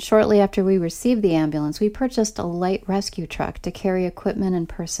changed, and shortly after we received the ambulance, we purchased a light rescue truck to carry equipment and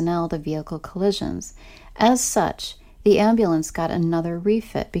personnel to vehicle collisions. As such, the ambulance got another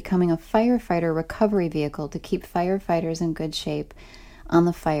refit, becoming a firefighter recovery vehicle to keep firefighters in good shape on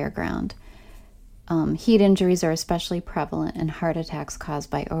the fire ground. Heat injuries are especially prevalent, and heart attacks caused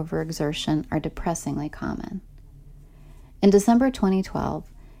by overexertion are depressingly common. In December 2012,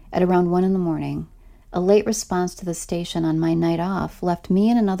 at around 1 a.m, a late response to the station on my night off left me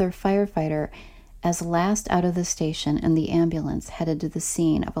and another firefighter as last out of the station, and the ambulance headed to the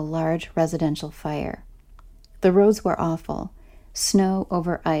scene of a large residential fire. The roads were awful, snow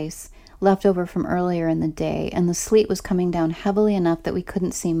over ice, left over from earlier in the day, and the sleet was coming down heavily enough that we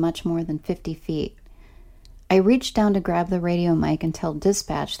couldn't see much more than 50 feet. I reached down to grab the radio mic and tell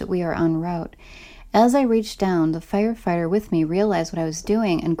dispatch that we are en route. As I reached down, the firefighter with me realized what I was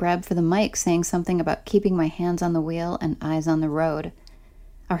doing and grabbed for the mic, saying something about keeping my hands on the wheel and eyes on the road.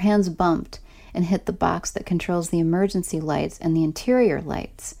 Our hands bumped and hit the box that controls the emergency lights and the interior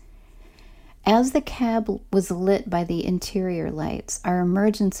lights. As the cab was lit by the interior lights, our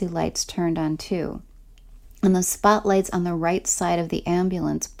emergency lights turned on too, and the spotlights on the right side of the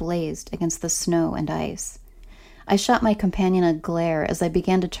ambulance blazed against the snow and ice. I shot my companion a glare as I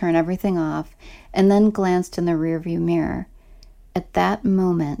began to turn everything off, and then glanced in the rearview mirror. At that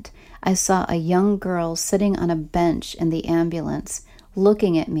moment, I saw a young girl sitting on a bench in the ambulance,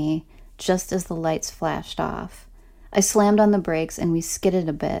 looking at me just as the lights flashed off. I slammed on the brakes and we skidded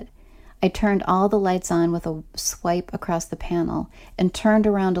a bit. I turned all the lights on with a swipe across the panel and turned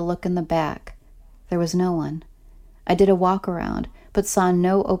around to look in the back. There was no one. I did a walk around, but saw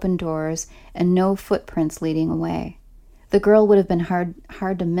no open doors and no footprints leading away. The girl would have been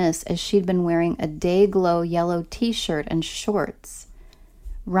hard to miss, as she'd been wearing a day-glow yellow t-shirt and shorts.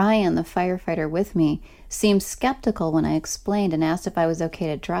 Ryan, the firefighter with me, seemed skeptical when I explained and asked if I was okay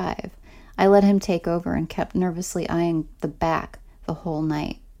to drive. I let him take over and kept nervously eyeing the back the whole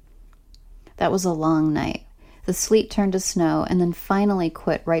night. That was a long night. The sleet turned to snow and then finally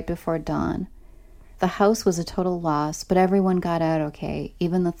quit right before dawn. The house was a total loss, but everyone got out okay,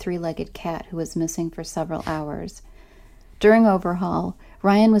 even the three-legged cat who was missing for several hours. During overhaul,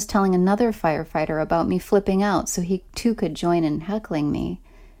 Ryan was telling another firefighter about me flipping out so he too could join in heckling me.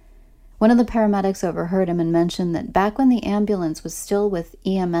 One of the paramedics overheard him and mentioned that back when the ambulance was still with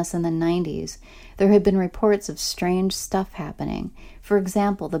EMS in the 90s, there had been reports of strange stuff happening. For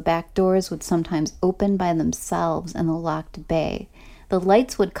example, the back doors would sometimes open by themselves in the locked bay. The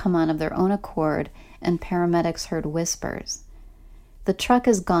lights would come on of their own accord, and paramedics heard whispers. The truck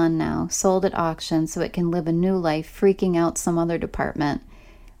is gone now, sold at auction so it can live a new life freaking out some other department.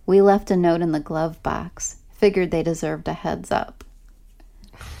 We left a note in the glove box. Figured they deserved a heads up.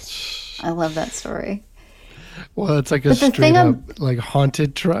 I love that story. Well, it's like a straight up like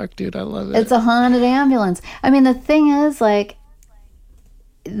haunted truck, dude. I love it. It's a haunted ambulance. I mean, the thing is, like,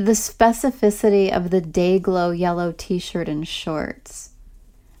 the specificity of the Dayglow yellow t-shirt and shorts.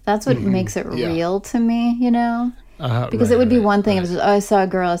 That's what makes it real to me, you know? Because it would be one thing if it was, I saw a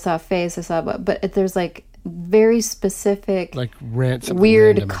girl, I saw a face, I saw, but there's like very specific, like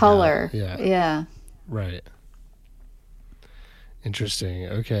weird color. Yeah. Right. Interesting.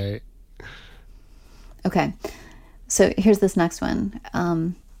 Okay. So here's this next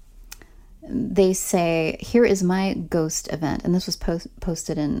one. They say, here is my ghost event. And this was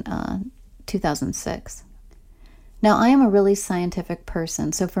posted in 2006. Now, I am a really scientific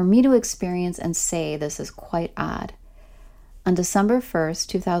person, so for me to experience and say this is quite odd. On December 1st,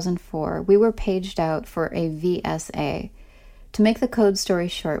 2004, we were paged out for a VSA. To make the code story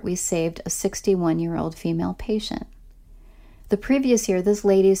short, we saved a 61-year-old female patient. The previous year, this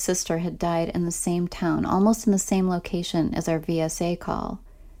lady's sister had died in the same town, almost in the same location as our VSA call.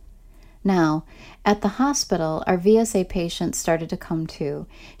 Now, at the hospital, our VSA patient started to come to.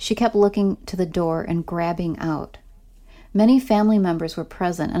 She kept looking to the door and grabbing out. Many family members were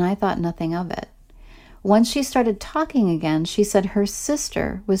present, and I thought nothing of it. Once she started talking again, she said her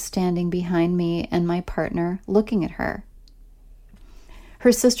sister was standing behind me and my partner, looking at her.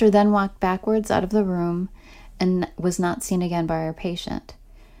 Her sister then walked backwards out of the room and was not seen again by our patient.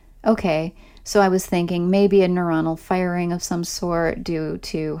 Okay, so I was thinking maybe a neuronal firing of some sort due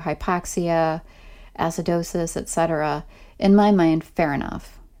to hypoxia, acidosis, etc. In my mind, fair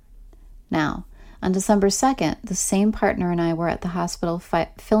enough. Now, on December 2nd, the same partner and I were at the hospital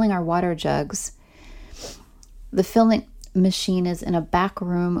filling our water jugs. The filling machine is in a back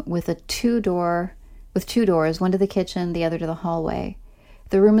room with two doors, one to the kitchen, the other to the hallway.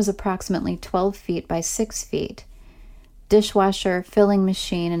 The room is approximately 12 feet by 6 feet. Dishwasher, filling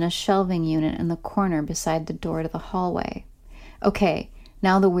machine, and a shelving unit in the corner beside the door to the hallway. Okay,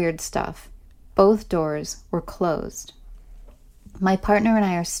 now the weird stuff. Both doors were closed. My partner and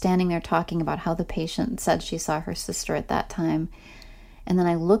I are standing there talking about how the patient said she saw her sister at that time, and then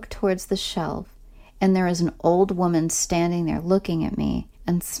I look towards the shelf, and there is an old woman standing there looking at me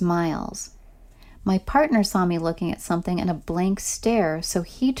and smiles. My partner saw me looking at something and a blank stare, so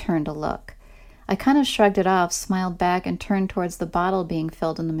he turned to look. I kind of shrugged it off, smiled back, and turned towards the bottle being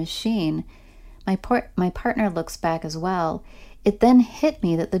filled in the machine. My partner looks back as well. It then hit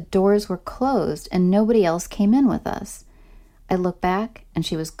me that the doors were closed and nobody else came in with us. I looked back and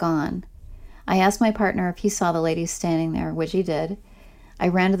she was gone. I asked my partner if he saw the lady standing there, which he did. I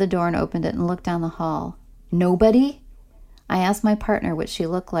ran to the door and opened it and looked down the hall. Nobody? I asked my partner what she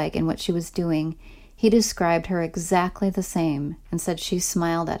looked like and what she was doing. He described her exactly the same and said she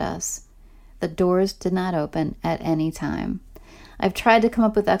smiled at us. The doors did not open at any time. I've tried to come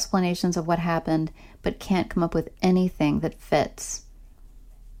up with explanations of what happened, but can't come up with anything that fits.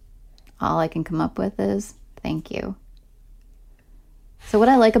 All I can come up with is, thank you. So what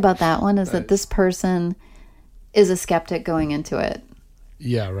I like about that one is that this person is a skeptic going into it.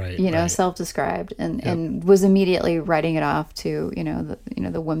 Yeah, right. Self-described and was immediately writing it off to,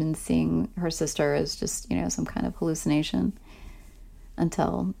 the woman seeing her sister as just, some kind of hallucination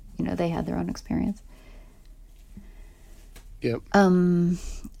until, they had their own experience. Yep.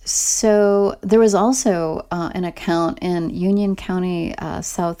 So there was also an account in Union County,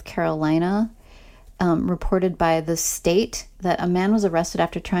 South Carolina, reported by the state that a man was arrested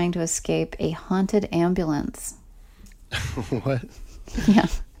after trying to escape a haunted ambulance. What? Yeah.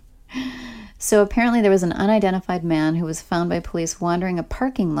 So apparently there was an unidentified man who was found by police wandering a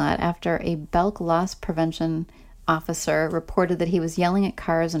parking lot after a Belk loss prevention officer reported that he was yelling at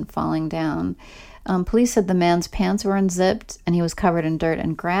cars and falling down. Police said the man's pants were unzipped and he was covered in dirt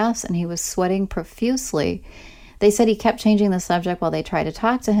and grass and he was sweating profusely. They said he kept changing the subject while they tried to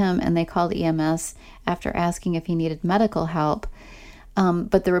talk to him, and they called EMS after asking if he needed medical help.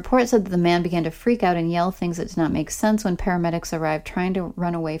 But the report said that the man began to freak out and yell things that did not make sense when paramedics arrived, trying to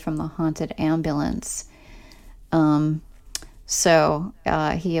run away from the haunted ambulance. So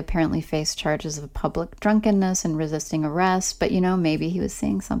he apparently faced charges of public drunkenness and resisting arrest, but maybe he was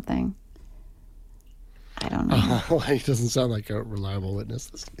seeing something. I don't know. He doesn't sound like a reliable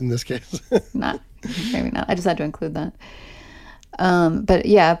witness in this case. Maybe not. I just had to include that. But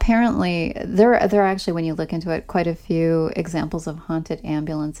yeah, apparently there are actually, when you look into it, quite a few examples of haunted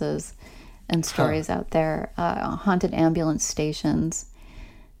ambulances and stories out there, haunted ambulance stations.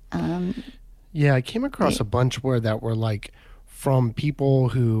 Yeah, I came across a bunch that were like from people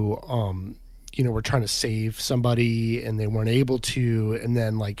who, were trying to save somebody and they weren't able to, and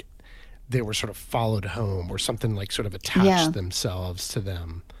then like they were sort of followed home or something, like sort of attached themselves to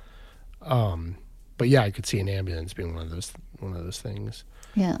them. But yeah, I could see an ambulance being one of those things.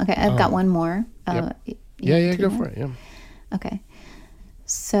 Yeah. Okay. I've got one more. Yep. Yeah. Go for it. Yeah. Okay.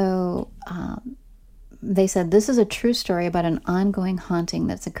 So they said this is a true story about an ongoing haunting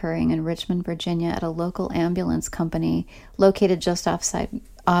that's occurring in Richmond, Virginia, at a local ambulance company located just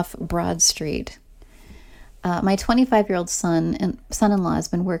off Broad Street. My 25-year-old son-in-law has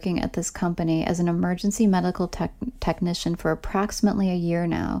been working at this company as an emergency medical technician for approximately a year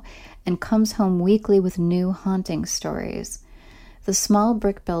now and comes home weekly with new haunting stories. The small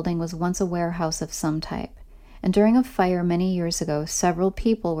brick building was once a warehouse of some type, and during a fire many years ago, several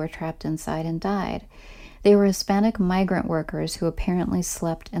people were trapped inside and died. They were Hispanic migrant workers who apparently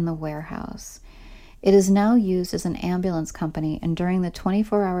slept in the warehouse. It is now used as an ambulance company, and during the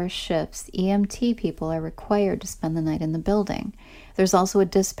 24-hour shifts, EMT people are required to spend the night in the building. There's also a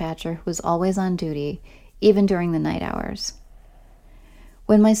dispatcher who is always on duty, even during the night hours.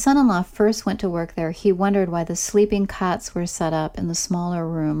 When my son-in-law first went to work there, he wondered why the sleeping cots were set up in the smaller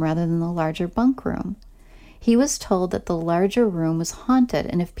room rather than the larger bunk room. He was told that the larger room was haunted,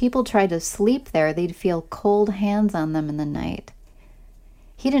 and if people tried to sleep there, they'd feel cold hands on them in the night.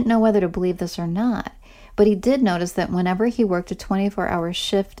 He didn't know whether to believe this or not, but he did notice that whenever he worked a 24-hour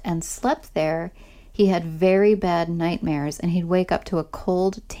shift and slept there, he had very bad nightmares, and he'd wake up to a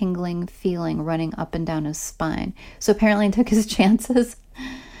cold, tingling feeling running up and down his spine. So apparently he took his chances,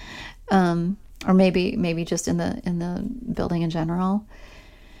 or maybe just in the building in general.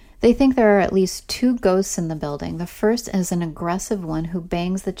 They think there are at least 2 ghosts in the building. The first is an aggressive one who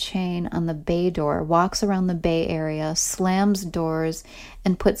bangs the chain on the bay door, walks around the bay area, slams doors,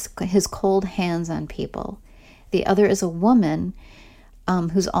 and puts his cold hands on people. The other is a woman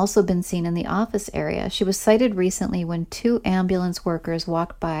who's also been seen in the office area. She was sighted recently when 2 ambulance workers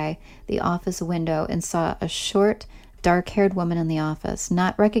walked by the office window and saw a short, dark-haired woman in the office.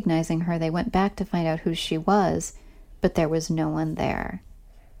 Not recognizing her, they went back to find out who she was, but there was no one there.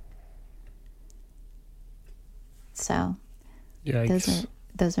 So,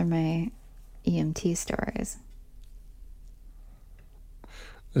 those are my EMT stories.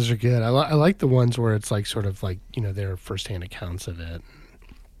 Those are good. I like the ones where it's like sort of like, their firsthand accounts of it.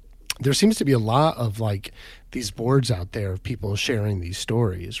 There seems to be a lot of like these boards out there of people sharing these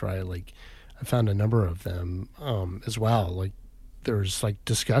stories, right? Like I found a number of them as well. Like there's like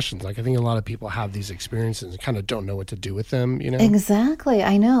discussions. Like I think a lot of people have these experiences and kind of don't know what to do with them, Exactly.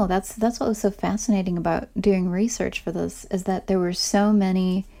 I know. That's what was so fascinating about doing research for this, is that there were so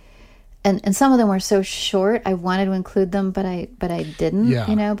many, and some of them were so short. I wanted to include them, but I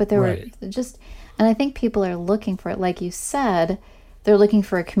didn't, but there were just, and I think people are looking for it. Like you said, they're looking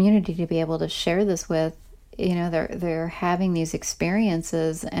for a community to be able to share this with. They're having these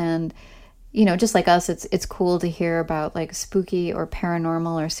experiences, and just like us, it's cool to hear about like spooky or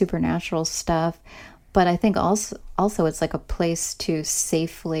paranormal or supernatural stuff. But I think also it's like a place to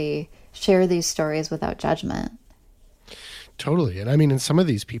safely share these stories without judgment. Totally. And I mean, and some of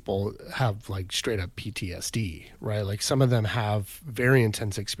these people have like straight up PTSD, right? Like some of them have very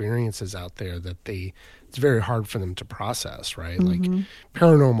intense experiences out there that it's very hard for them to process, right? Mm-hmm. Like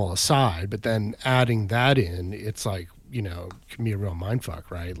paranormal aside, but then adding that in, it's like, can be a real mindfuck,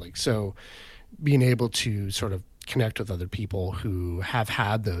 right? Like, so being able to sort of connect with other people who have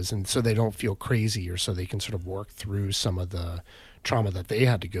had those, and so they don't feel crazy, or so they can sort of work through some of the trauma that they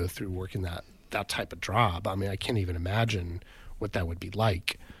had to go through working that type of job. I mean, I can't even imagine what that would be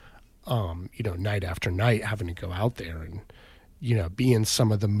like, night after night, having to go out there and, be in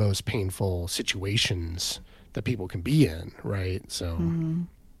some of the most painful situations that people can be in, right? So,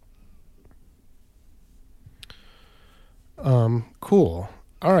 cool.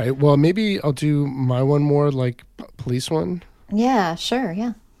 All right. Well, maybe I'll do my one more, like police one. Yeah, sure.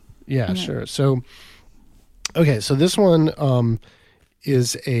 Yeah. Sure. So, okay. So this one,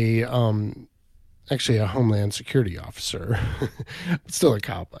 is actually a Homeland Security officer, still a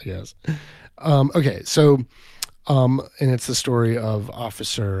cop, I guess. Okay, so and it's the story of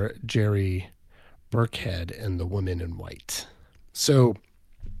Officer Jerry Burkhead and the Woman in White. So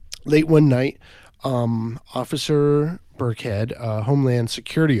late one night, Officer Burkhead, a Homeland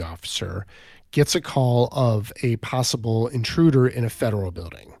Security officer, gets a call of a possible intruder in a federal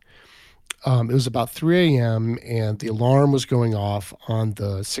building. It was about 3 a.m. and the alarm was going off on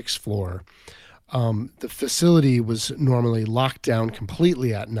the sixth floor. The facility was normally locked down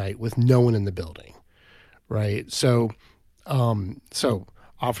completely at night with no one in the building, right? So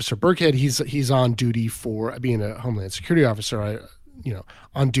Officer Burkhead, he's on duty for being a Homeland Security officer,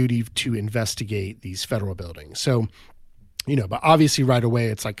 on duty to investigate these federal buildings. So, but obviously right away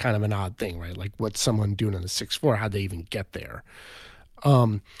it's like kind of an odd thing, right? Like what's someone doing on the sixth floor? How'd they even get there?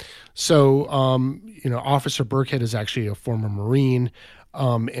 Officer Burkhead is actually a former Marine.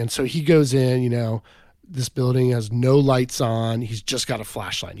 And so he goes in, this building has no lights on. He's just got a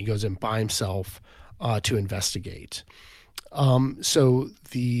flashlight. He goes in by himself to investigate. Like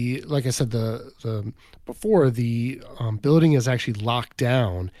I said, the building is actually locked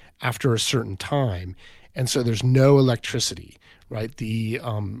down after a certain time. And so there's no electricity, right?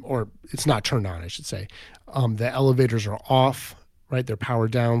 Or it's not turned on, I should say. The elevators are off, right? They're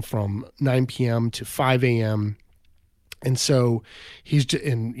powered down from 9 p.m. to 5 a.m. And so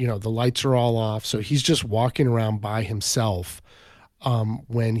the lights are all off. So he's just walking around by himself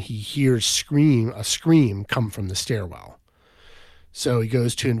when he hears a scream come from the stairwell. So he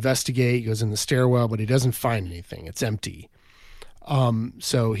goes to investigate, he goes in the stairwell, but he doesn't find anything. It's empty.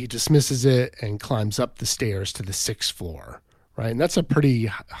 So he dismisses it and climbs up the stairs to the sixth floor, right? And that's a pretty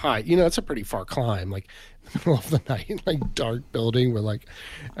high, it's a pretty far climb, like in the middle of the night, like dark building where like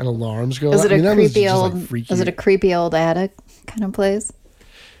an alarm's going. Is it a creepy old attic kind of place?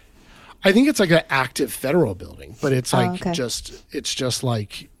 I think it's like an active federal building, but it's like there's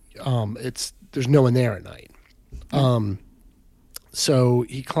no one there at night. Yeah. So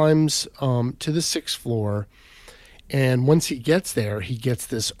he climbs to the sixth floor, and once he gets there, he gets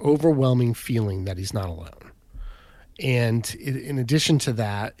this overwhelming feeling that he's not alone. And in addition to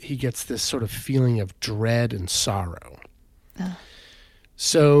that, he gets this sort of feeling of dread and sorrow.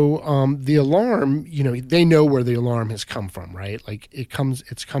 So the alarm, they know where the alarm has come from, right? Like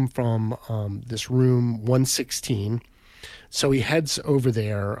it's come from this room 116. So he heads over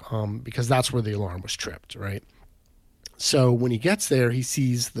there because that's where the alarm was tripped, right? So when he gets there, he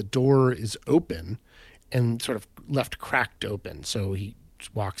sees the door is open and sort of left cracked open. So he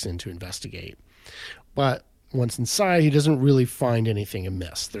walks in to investigate. But once inside, he doesn't really find anything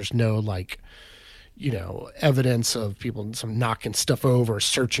amiss. There's no evidence of people knocking stuff over,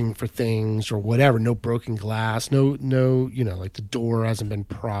 searching for things or whatever. No broken glass, no, like the door hasn't been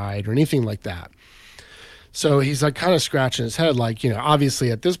pried or anything like that. So he's like kind of scratching his head. Like, obviously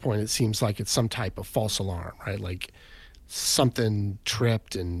at this point, it seems like it's some type of false alarm, right? Like something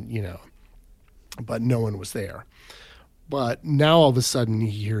tripped and, but no one was there. But now all of a sudden he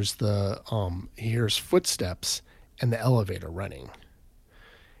hears footsteps and the elevator running.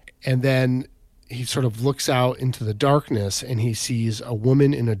 And then he sort of looks out into the darkness and he sees a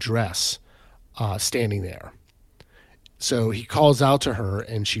woman in a dress standing there. So he calls out to her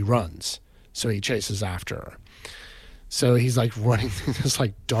and she runs. So he chases after her. So he's like running through this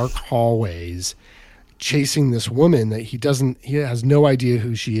like dark hallways, chasing this woman that he has no idea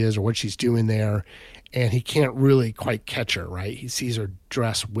who she is or what she's doing there. And he can't really quite catch her, right? He sees her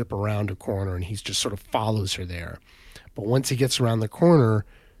dress whip around a corner and he just sort of follows her there. But once he gets around the corner,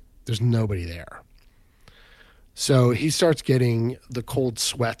 there's nobody there. So he starts getting the cold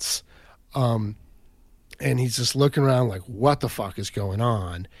sweats. And he's just looking around like, what the fuck is going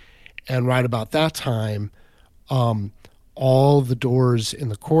on? And right about that time, all the doors in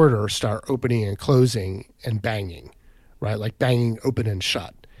the corridor start opening and closing and banging, right? Like banging open and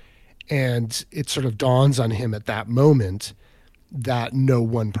shut. And it sort of dawns on him at that moment that no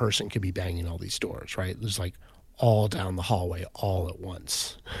one person could be banging all these doors, right? There's like all down the hallway all at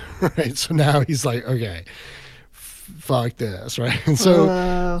once, right? So now he's like, okay, fuck this, right? And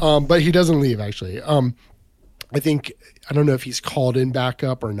so, but he doesn't leave actually. I don't know if he's called in back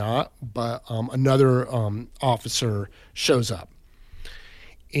up or not, but another officer shows up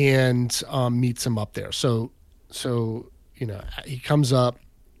and meets him up there. So he comes up,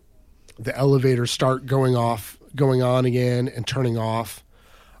 the elevators start going on again and turning off.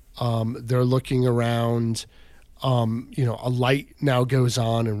 They're looking around, a light now goes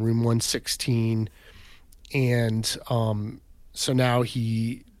on in room 116. And so now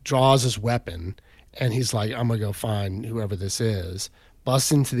he draws his weapon and he's like, I'm going to go find whoever this is,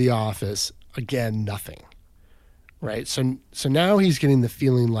 busts into the office, again, nothing. Right. So now he's getting the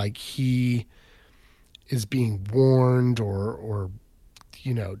feeling like he is being warned or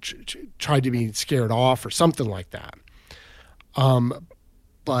tried to be scared off or something like that.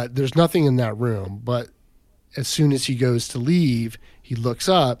 But there's nothing in that room. But as soon as he goes to leave, he looks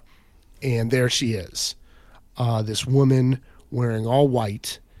up, and there she is, this woman wearing all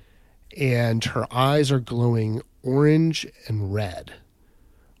white, and her eyes are glowing orange and red,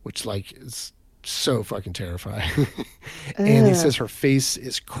 which is so fucking terrifying. And he says her face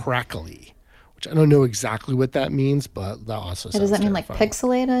is crackly, which I don't know exactly what that means, but that also sounds Does that mean terrifying.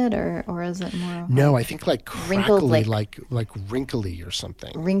 Pixelated or is it more? No, I think crackly, wrinkled, like wrinkly or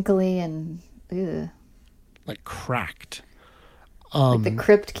something. Wrinkly and Like cracked. like the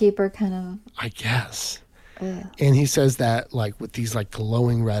Crypt Keeper kind of. I guess. And he says that with these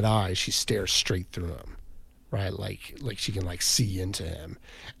glowing red eyes, she stares straight through him, right? Like she can see into him.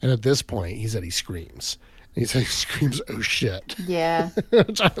 And at this point, he said he screams. And he said he screams, "Oh shit!" Yeah.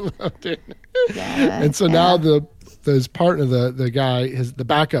 Which I love, dude. Yeah. And so now his partner, the guy, the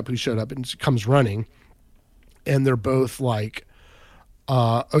backup who showed up and comes running, and they're both like,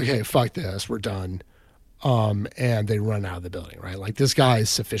 "Okay, fuck this, we're done." And they run out of the building, right? This guy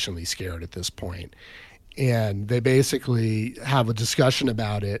is sufficiently scared at this point. And they basically have a discussion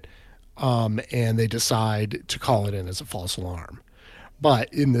about it, and they decide to call it in as a false alarm.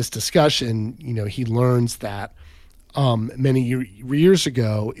 But in this discussion, he learns that many years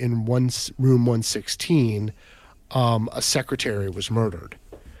ago in room 116, a secretary was murdered.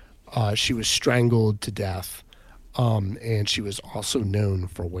 She was strangled to death, and she was also known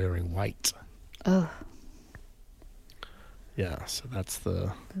for wearing white. Oh. Yeah, so that's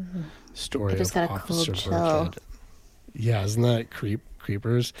the story I just of got a Officer cold chill. Burkhead. Yeah, isn't that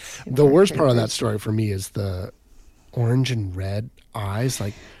creepers? Super The worst part of creepers. that story for me is the orange and red eyes.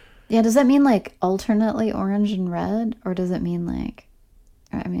 Yeah, does that mean alternately orange and red, or does it mean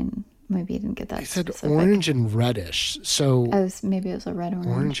I mean, maybe you didn't get that He said specific. orange and reddish. So Maybe it was a red orange.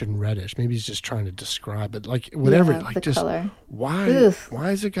 orange and reddish. Maybe he's just trying to describe it. Whatever. Yeah, the Just color. why? Oof. Why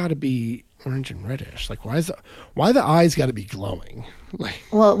has it got to be orange and reddish? Why the eyes got to be glowing?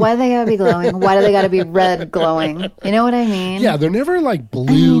 Well, why do they gotta be glowing? Why do they gotta be red glowing? You know what I mean? Yeah, they're never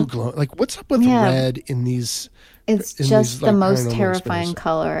blue glowing. What's up with Yeah. red in these? It's in just these, the most paranormal terrifying experiences?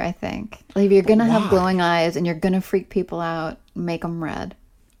 color, I think. If you're gonna have Why? glowing eyes and you're gonna freak people out, make them red.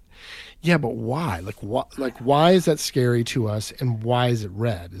 Yeah, but why? Why is that scary to us, and why is it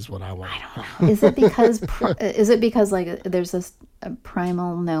red? Is what I want. Is it because there's this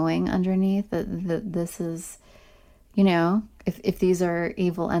primal knowing underneath that this is, if these are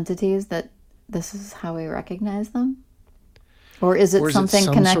evil entities, that this is how we recognize them? Or is it Or is it something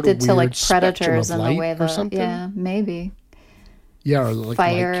some connected sort of to weird spectrum predators of and the light way or that something? yeah, maybe Yeah, or light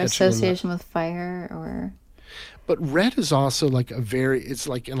fire catching in association with fire or But red is also it's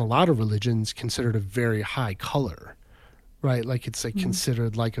in a lot of religions considered a very high color, right? It's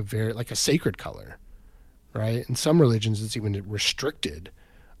considered a sacred color, right? In some religions, it's even restricted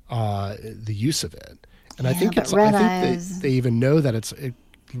the use of it. And I Yeah, think but red I think eyes- they even know that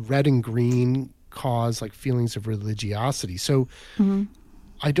red and green cause feelings of religiosity. So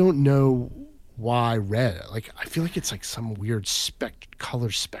I don't know why red. I feel like it's some weird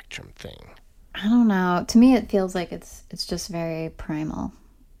color spectrum thing. I don't know. To me, it feels like it's just very primal.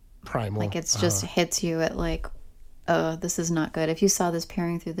 Primal. It's just hits you at oh, this is not good. If you saw this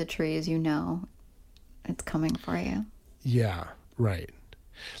peering through the trees, it's coming for you. Yeah, right.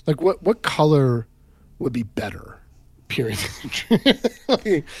 What color would be better? Peering through the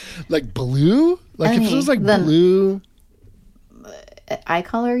tree? Blue? If it was blue. Eye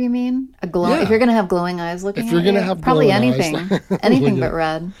color, you mean? Yeah. If you're gonna have glowing eyes looking If you're at gonna you, have probably glowing eyes, anything. Anything but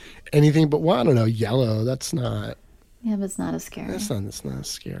red. Anything but I don't know, yellow. That's not. Yeah, but it's not as scary. That's not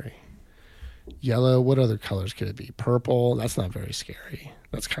scary. Yellow. What other colors could it be? Purple. That's not very scary.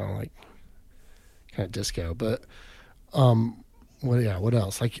 That's kind of disco. But what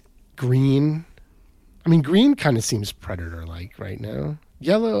else? Green. I mean, green kind of seems predator-like right now.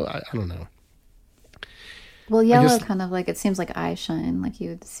 Yellow. I don't know. Well, yellow guess- kind of it seems like eye shine, you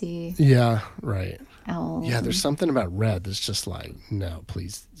would see Yeah. Right. owls. Yeah. There's something about red that's just no,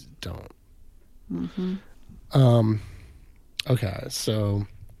 please don't. Okay. So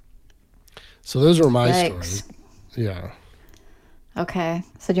those were my Yikes. stories. Yeah. Okay,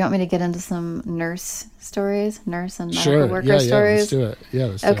 so do you want me to get into some nurse stories, nurse and medical Sure. worker Yeah. stories? Let's do it. Yeah.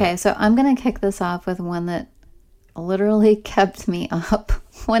 Let's do it. Okay, so I'm gonna kick this off with one that literally kept me up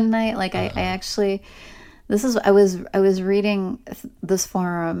one night. I actually, I was reading this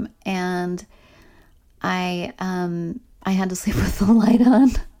forum and I had to sleep with the light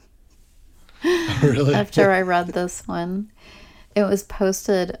on. Really? after I read this one. It was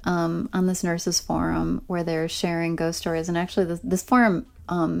posted on this nurses forum where they're sharing ghost stories. And actually, this forum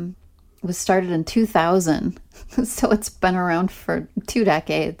was started in 2000. So it's been around for 2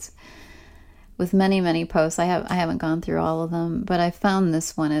 decades with many, many posts. I haven't gone through all of them, but I found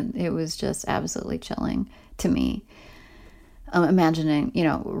this one. It was just absolutely chilling to me. Imagining,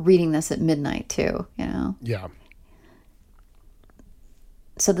 reading this at midnight too, Yeah.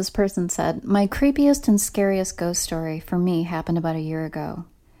 So this person said, my creepiest and scariest ghost story for me happened about a year ago.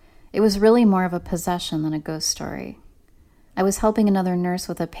 It was really more of a possession than a ghost story. I was helping another nurse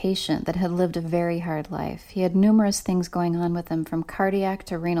with a patient that had lived a very hard life. He had numerous things going on with him, from cardiac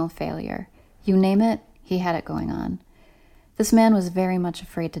to renal failure. You name it, he had it going on. This man was very much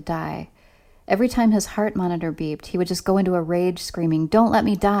afraid to die. Every time his heart monitor beeped, he would just go into a rage, screaming, "Don't let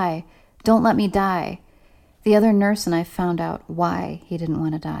me die! Don't let me die!" The other nurse and I found out why he didn't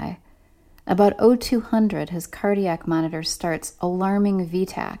want to die. About 0200, his cardiac monitor starts alarming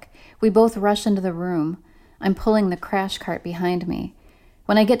VTAC. We both rush into the room. I'm pulling the crash cart behind me.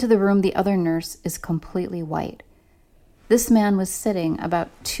 When I get to the room, the other nurse is completely white. This man was sitting about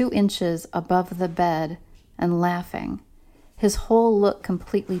 2 inches above the bed and laughing. His whole look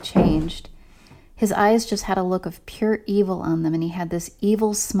completely changed. His eyes just had a look of pure evil on them, and he had this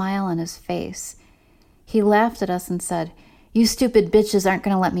evil smile on his face. He laughed at us and said, "You stupid bitches aren't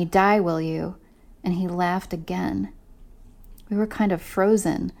going to let me die, will you?" And he laughed again. We were kind of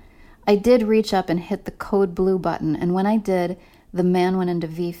frozen. I did reach up and hit the code blue button, and when I did, the man went into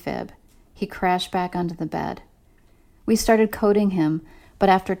VFib. He crashed back onto the bed. We started coding him, but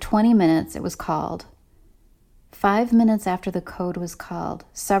after 20 minutes, it was called. 5 minutes after the code was called,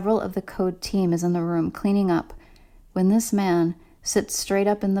 several of the code team is in the room cleaning up when this man sits straight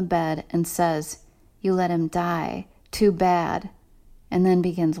up in the bed and says, "You let him die. Too bad," and then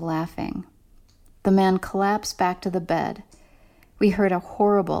begins laughing. The man collapsed back to the bed. We heard a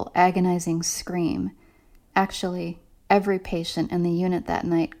horrible, agonizing scream. Actually, every patient in the unit that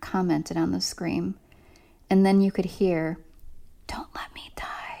night commented on the scream. And then you could hear, "Don't let me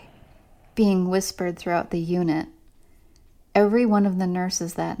die," being whispered throughout the unit. Every one of the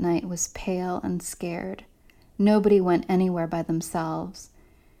nurses that night was pale and scared. Nobody went anywhere by themselves.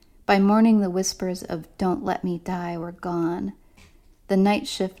 By morning, the whispers of "don't let me die" were gone. The night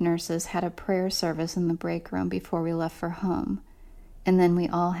shift nurses had a prayer service in the break room before we left for home. And then we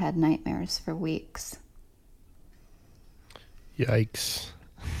all had nightmares for weeks. Yikes.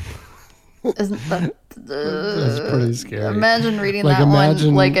 Isn't that... That's pretty scary. Imagine reading that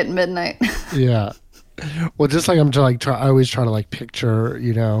one like at midnight. Yeah. Well, just like I always try to picture,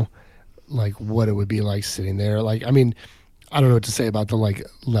 like what it would be like sitting there. Like, I mean, I don't know what to say about the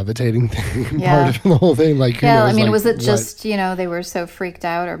levitating thing part of the whole thing. Like, yeah, I mean, was it just, they were so freaked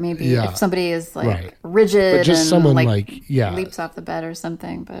out, or maybe if somebody is rigid but just and someone leaps off the bed or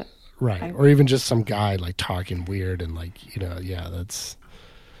something, but or even just some guy talking weird and that's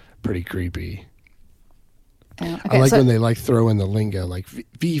pretty creepy. Yeah. Okay, I like when they throw in the lingo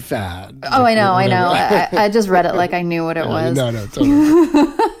VFAD. Oh, I know. I just read it like I knew what it was. No,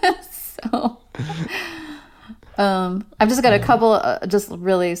 totally. So, I've just got a couple, just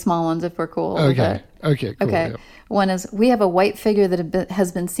really small ones if we're cool. Okay. Okay. Cool. Okay. Yeah. One is, we have a white figure that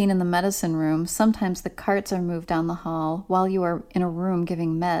has been seen in the medicine room. Sometimes the carts are moved down the hall while you are in a room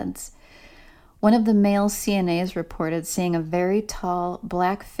giving meds. One of the male CNAs reported seeing a very tall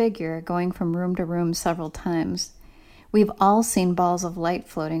black figure going from room to room several times. We've all seen balls of light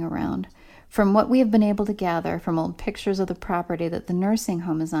floating around. From what we have been able to gather from old pictures of the property that the nursing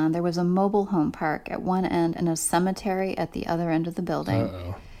home is on, there was a mobile home park at one end and a cemetery at the other end of the building.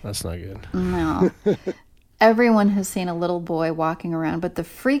 Uh-oh. That's not good. No. Everyone has seen a little boy walking around, but the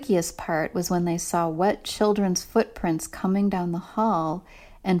freakiest part was when they saw wet children's footprints coming down the hall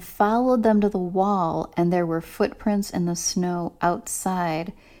and followed them to the wall, and there were footprints in the snow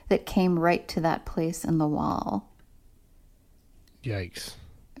outside that came right to that place in the wall. Yikes.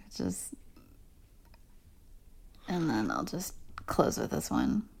 It's just... And then I'll just close with this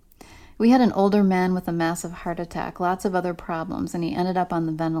one. We had an older man with a massive heart attack, lots of other problems, and he ended up on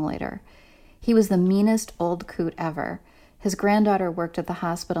the ventilator. He was the meanest old coot ever. His granddaughter worked at the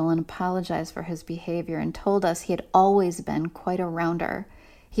hospital and apologized for his behavior and told us he had always been quite a rounder.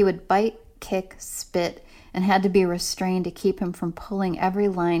 He would bite, kick, spit, and had to be restrained to keep him from pulling every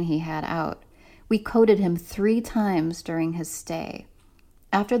line he had out. We coded him 3 times during his stay.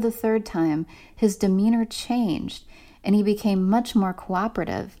 After the 3rd time, his demeanor changed, and he became much more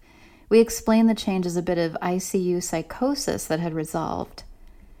cooperative. We explained the change as a bit of ICU psychosis that had resolved.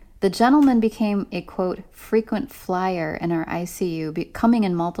 The gentleman became a, quote, frequent flyer in our ICU, coming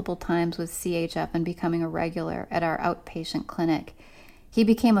in multiple times with CHF and becoming a regular at our outpatient clinic. He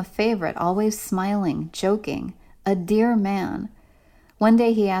became a favorite, always smiling, joking, a dear man. One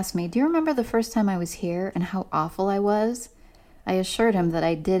day he asked me, "Do you remember the first time I was here and how awful I was?" I assured him that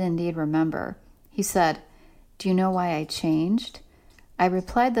I did indeed remember. He said, "Do you know why I changed?" I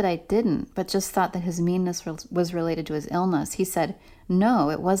replied that I didn't, but just thought that his meanness was related to his illness. He said, "No,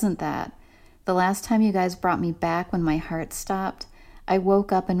 it wasn't that. The last time you guys brought me back when my heart stopped, I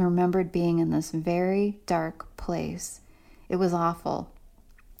woke up and remembered being in this very dark place. It was awful.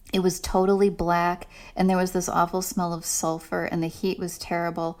 It was totally black, and there was this awful smell of sulfur, and the heat was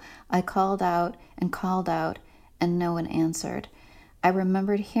terrible. I called out, and no one answered. I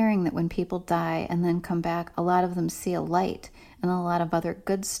remembered hearing that when people die and then come back, a lot of them see a light and a lot of other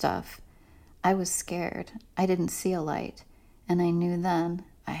good stuff. I was scared. I didn't see a light, and I knew then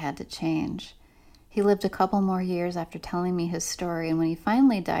I had to change." He lived a couple more years after telling me his story, and when he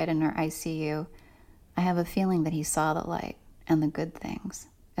finally died in our ICU, I have a feeling that he saw the light and the good things.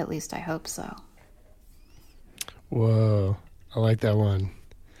 At least I hope so. Whoa, I like that one.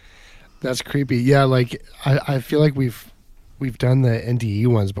 That's creepy. Yeah, like I feel like we've done the NDE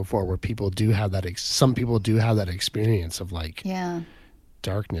ones before, where people do have that. Some people do have that experience of like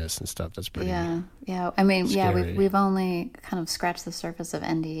darkness and stuff. That's pretty. Yeah. I mean, scary. we've only kind of scratched the surface of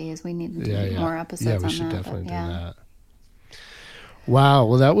NDEs. We need to do more episodes on that. Yeah, we should definitely do that. Wow.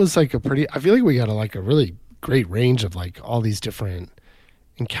 Well, that was like I feel like we got a really great range of like all these different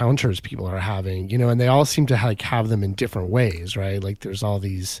encounters people are having, and they all seem to have them in different ways, right? Like there's all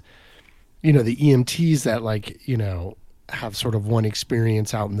these, the EMTs that have sort of one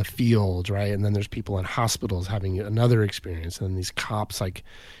experience out in the field, right? And then there's people in hospitals having another experience, and then these cops like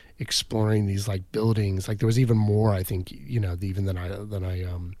exploring these like buildings. Like there was even more, I think, even than I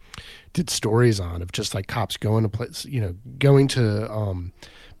did stories on, of just like cops going to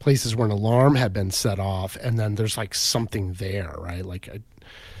places where an alarm had been set off, and then there's like something there, right?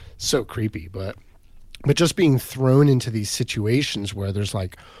 So creepy, but just being thrown into these situations where there's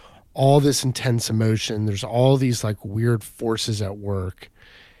like all this intense emotion, there's all these like weird forces at work,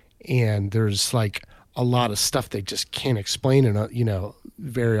 and there's like a lot of stuff they just can't explain, and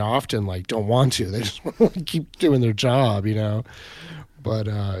very often like don't want to. They just want to keep doing their job, But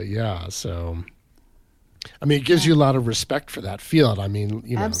so I mean, it gives you a lot of respect for that field. I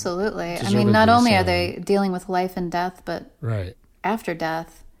mean, absolutely. I mean, not only are they dealing with life and death, but after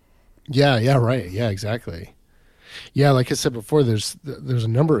death. Yeah, right. Yeah, exactly. Yeah, like I said before, there's a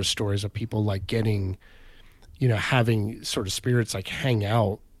number of stories of people like getting, having sort of spirits like hang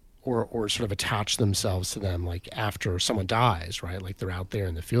out or sort of attach themselves to them like after someone dies, right? Like they're out there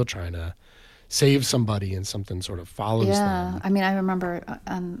in the field trying to save somebody and something sort of follows them. Yeah, I mean, I remember,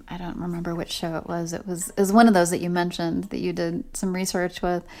 I don't remember which show it was. It was one of those that you mentioned that you did some research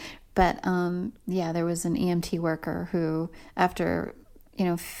with. But there was an EMT worker who, after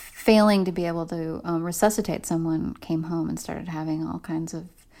failing to be able to resuscitate someone, came home and started having all kinds of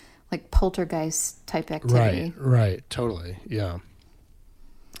like poltergeist type activity. Right, totally, yeah.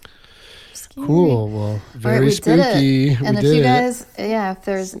 Scary. Cool. Well, very spooky. And if you guys,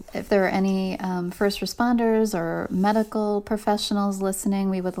 if there are any first responders or medical professionals listening,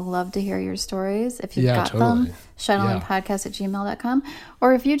 we would love to hear your stories. If you've got them, shadowlandpodcast@gmail.com,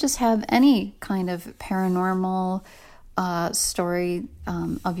 or if you just have any kind of paranormal story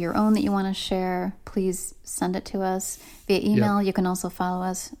of your own that you want to share, please send it to us via email. Yep. You can also follow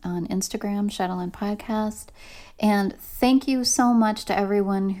us on Instagram, Shadowland Podcast. And thank you so much to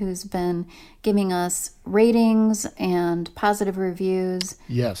everyone who's been giving us ratings and positive reviews.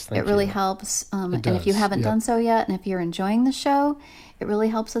 Yes, thank you. It really helps. And if you haven't done so yet, and if you're enjoying the show, it really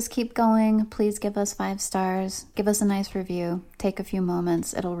helps us keep going. Please give us 5 stars. Give us a nice review. Take a few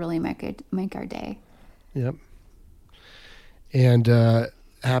moments. It'll really make our day. Yep. And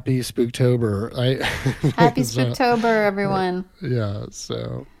happy Spooktober. Happy Spooktober, everyone. Yeah,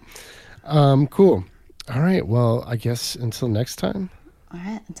 so cool. All right, well, I guess until next time. All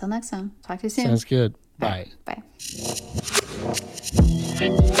right, until next time. Talk to you soon. Sounds good. Bye. Bye.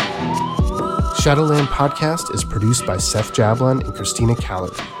 Shadowland Podcast is produced by Seth Jablon and Christina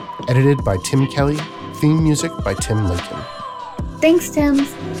Callard. Edited by Tim Kelly. Theme music by Tim Lincoln. Thanks, Tim.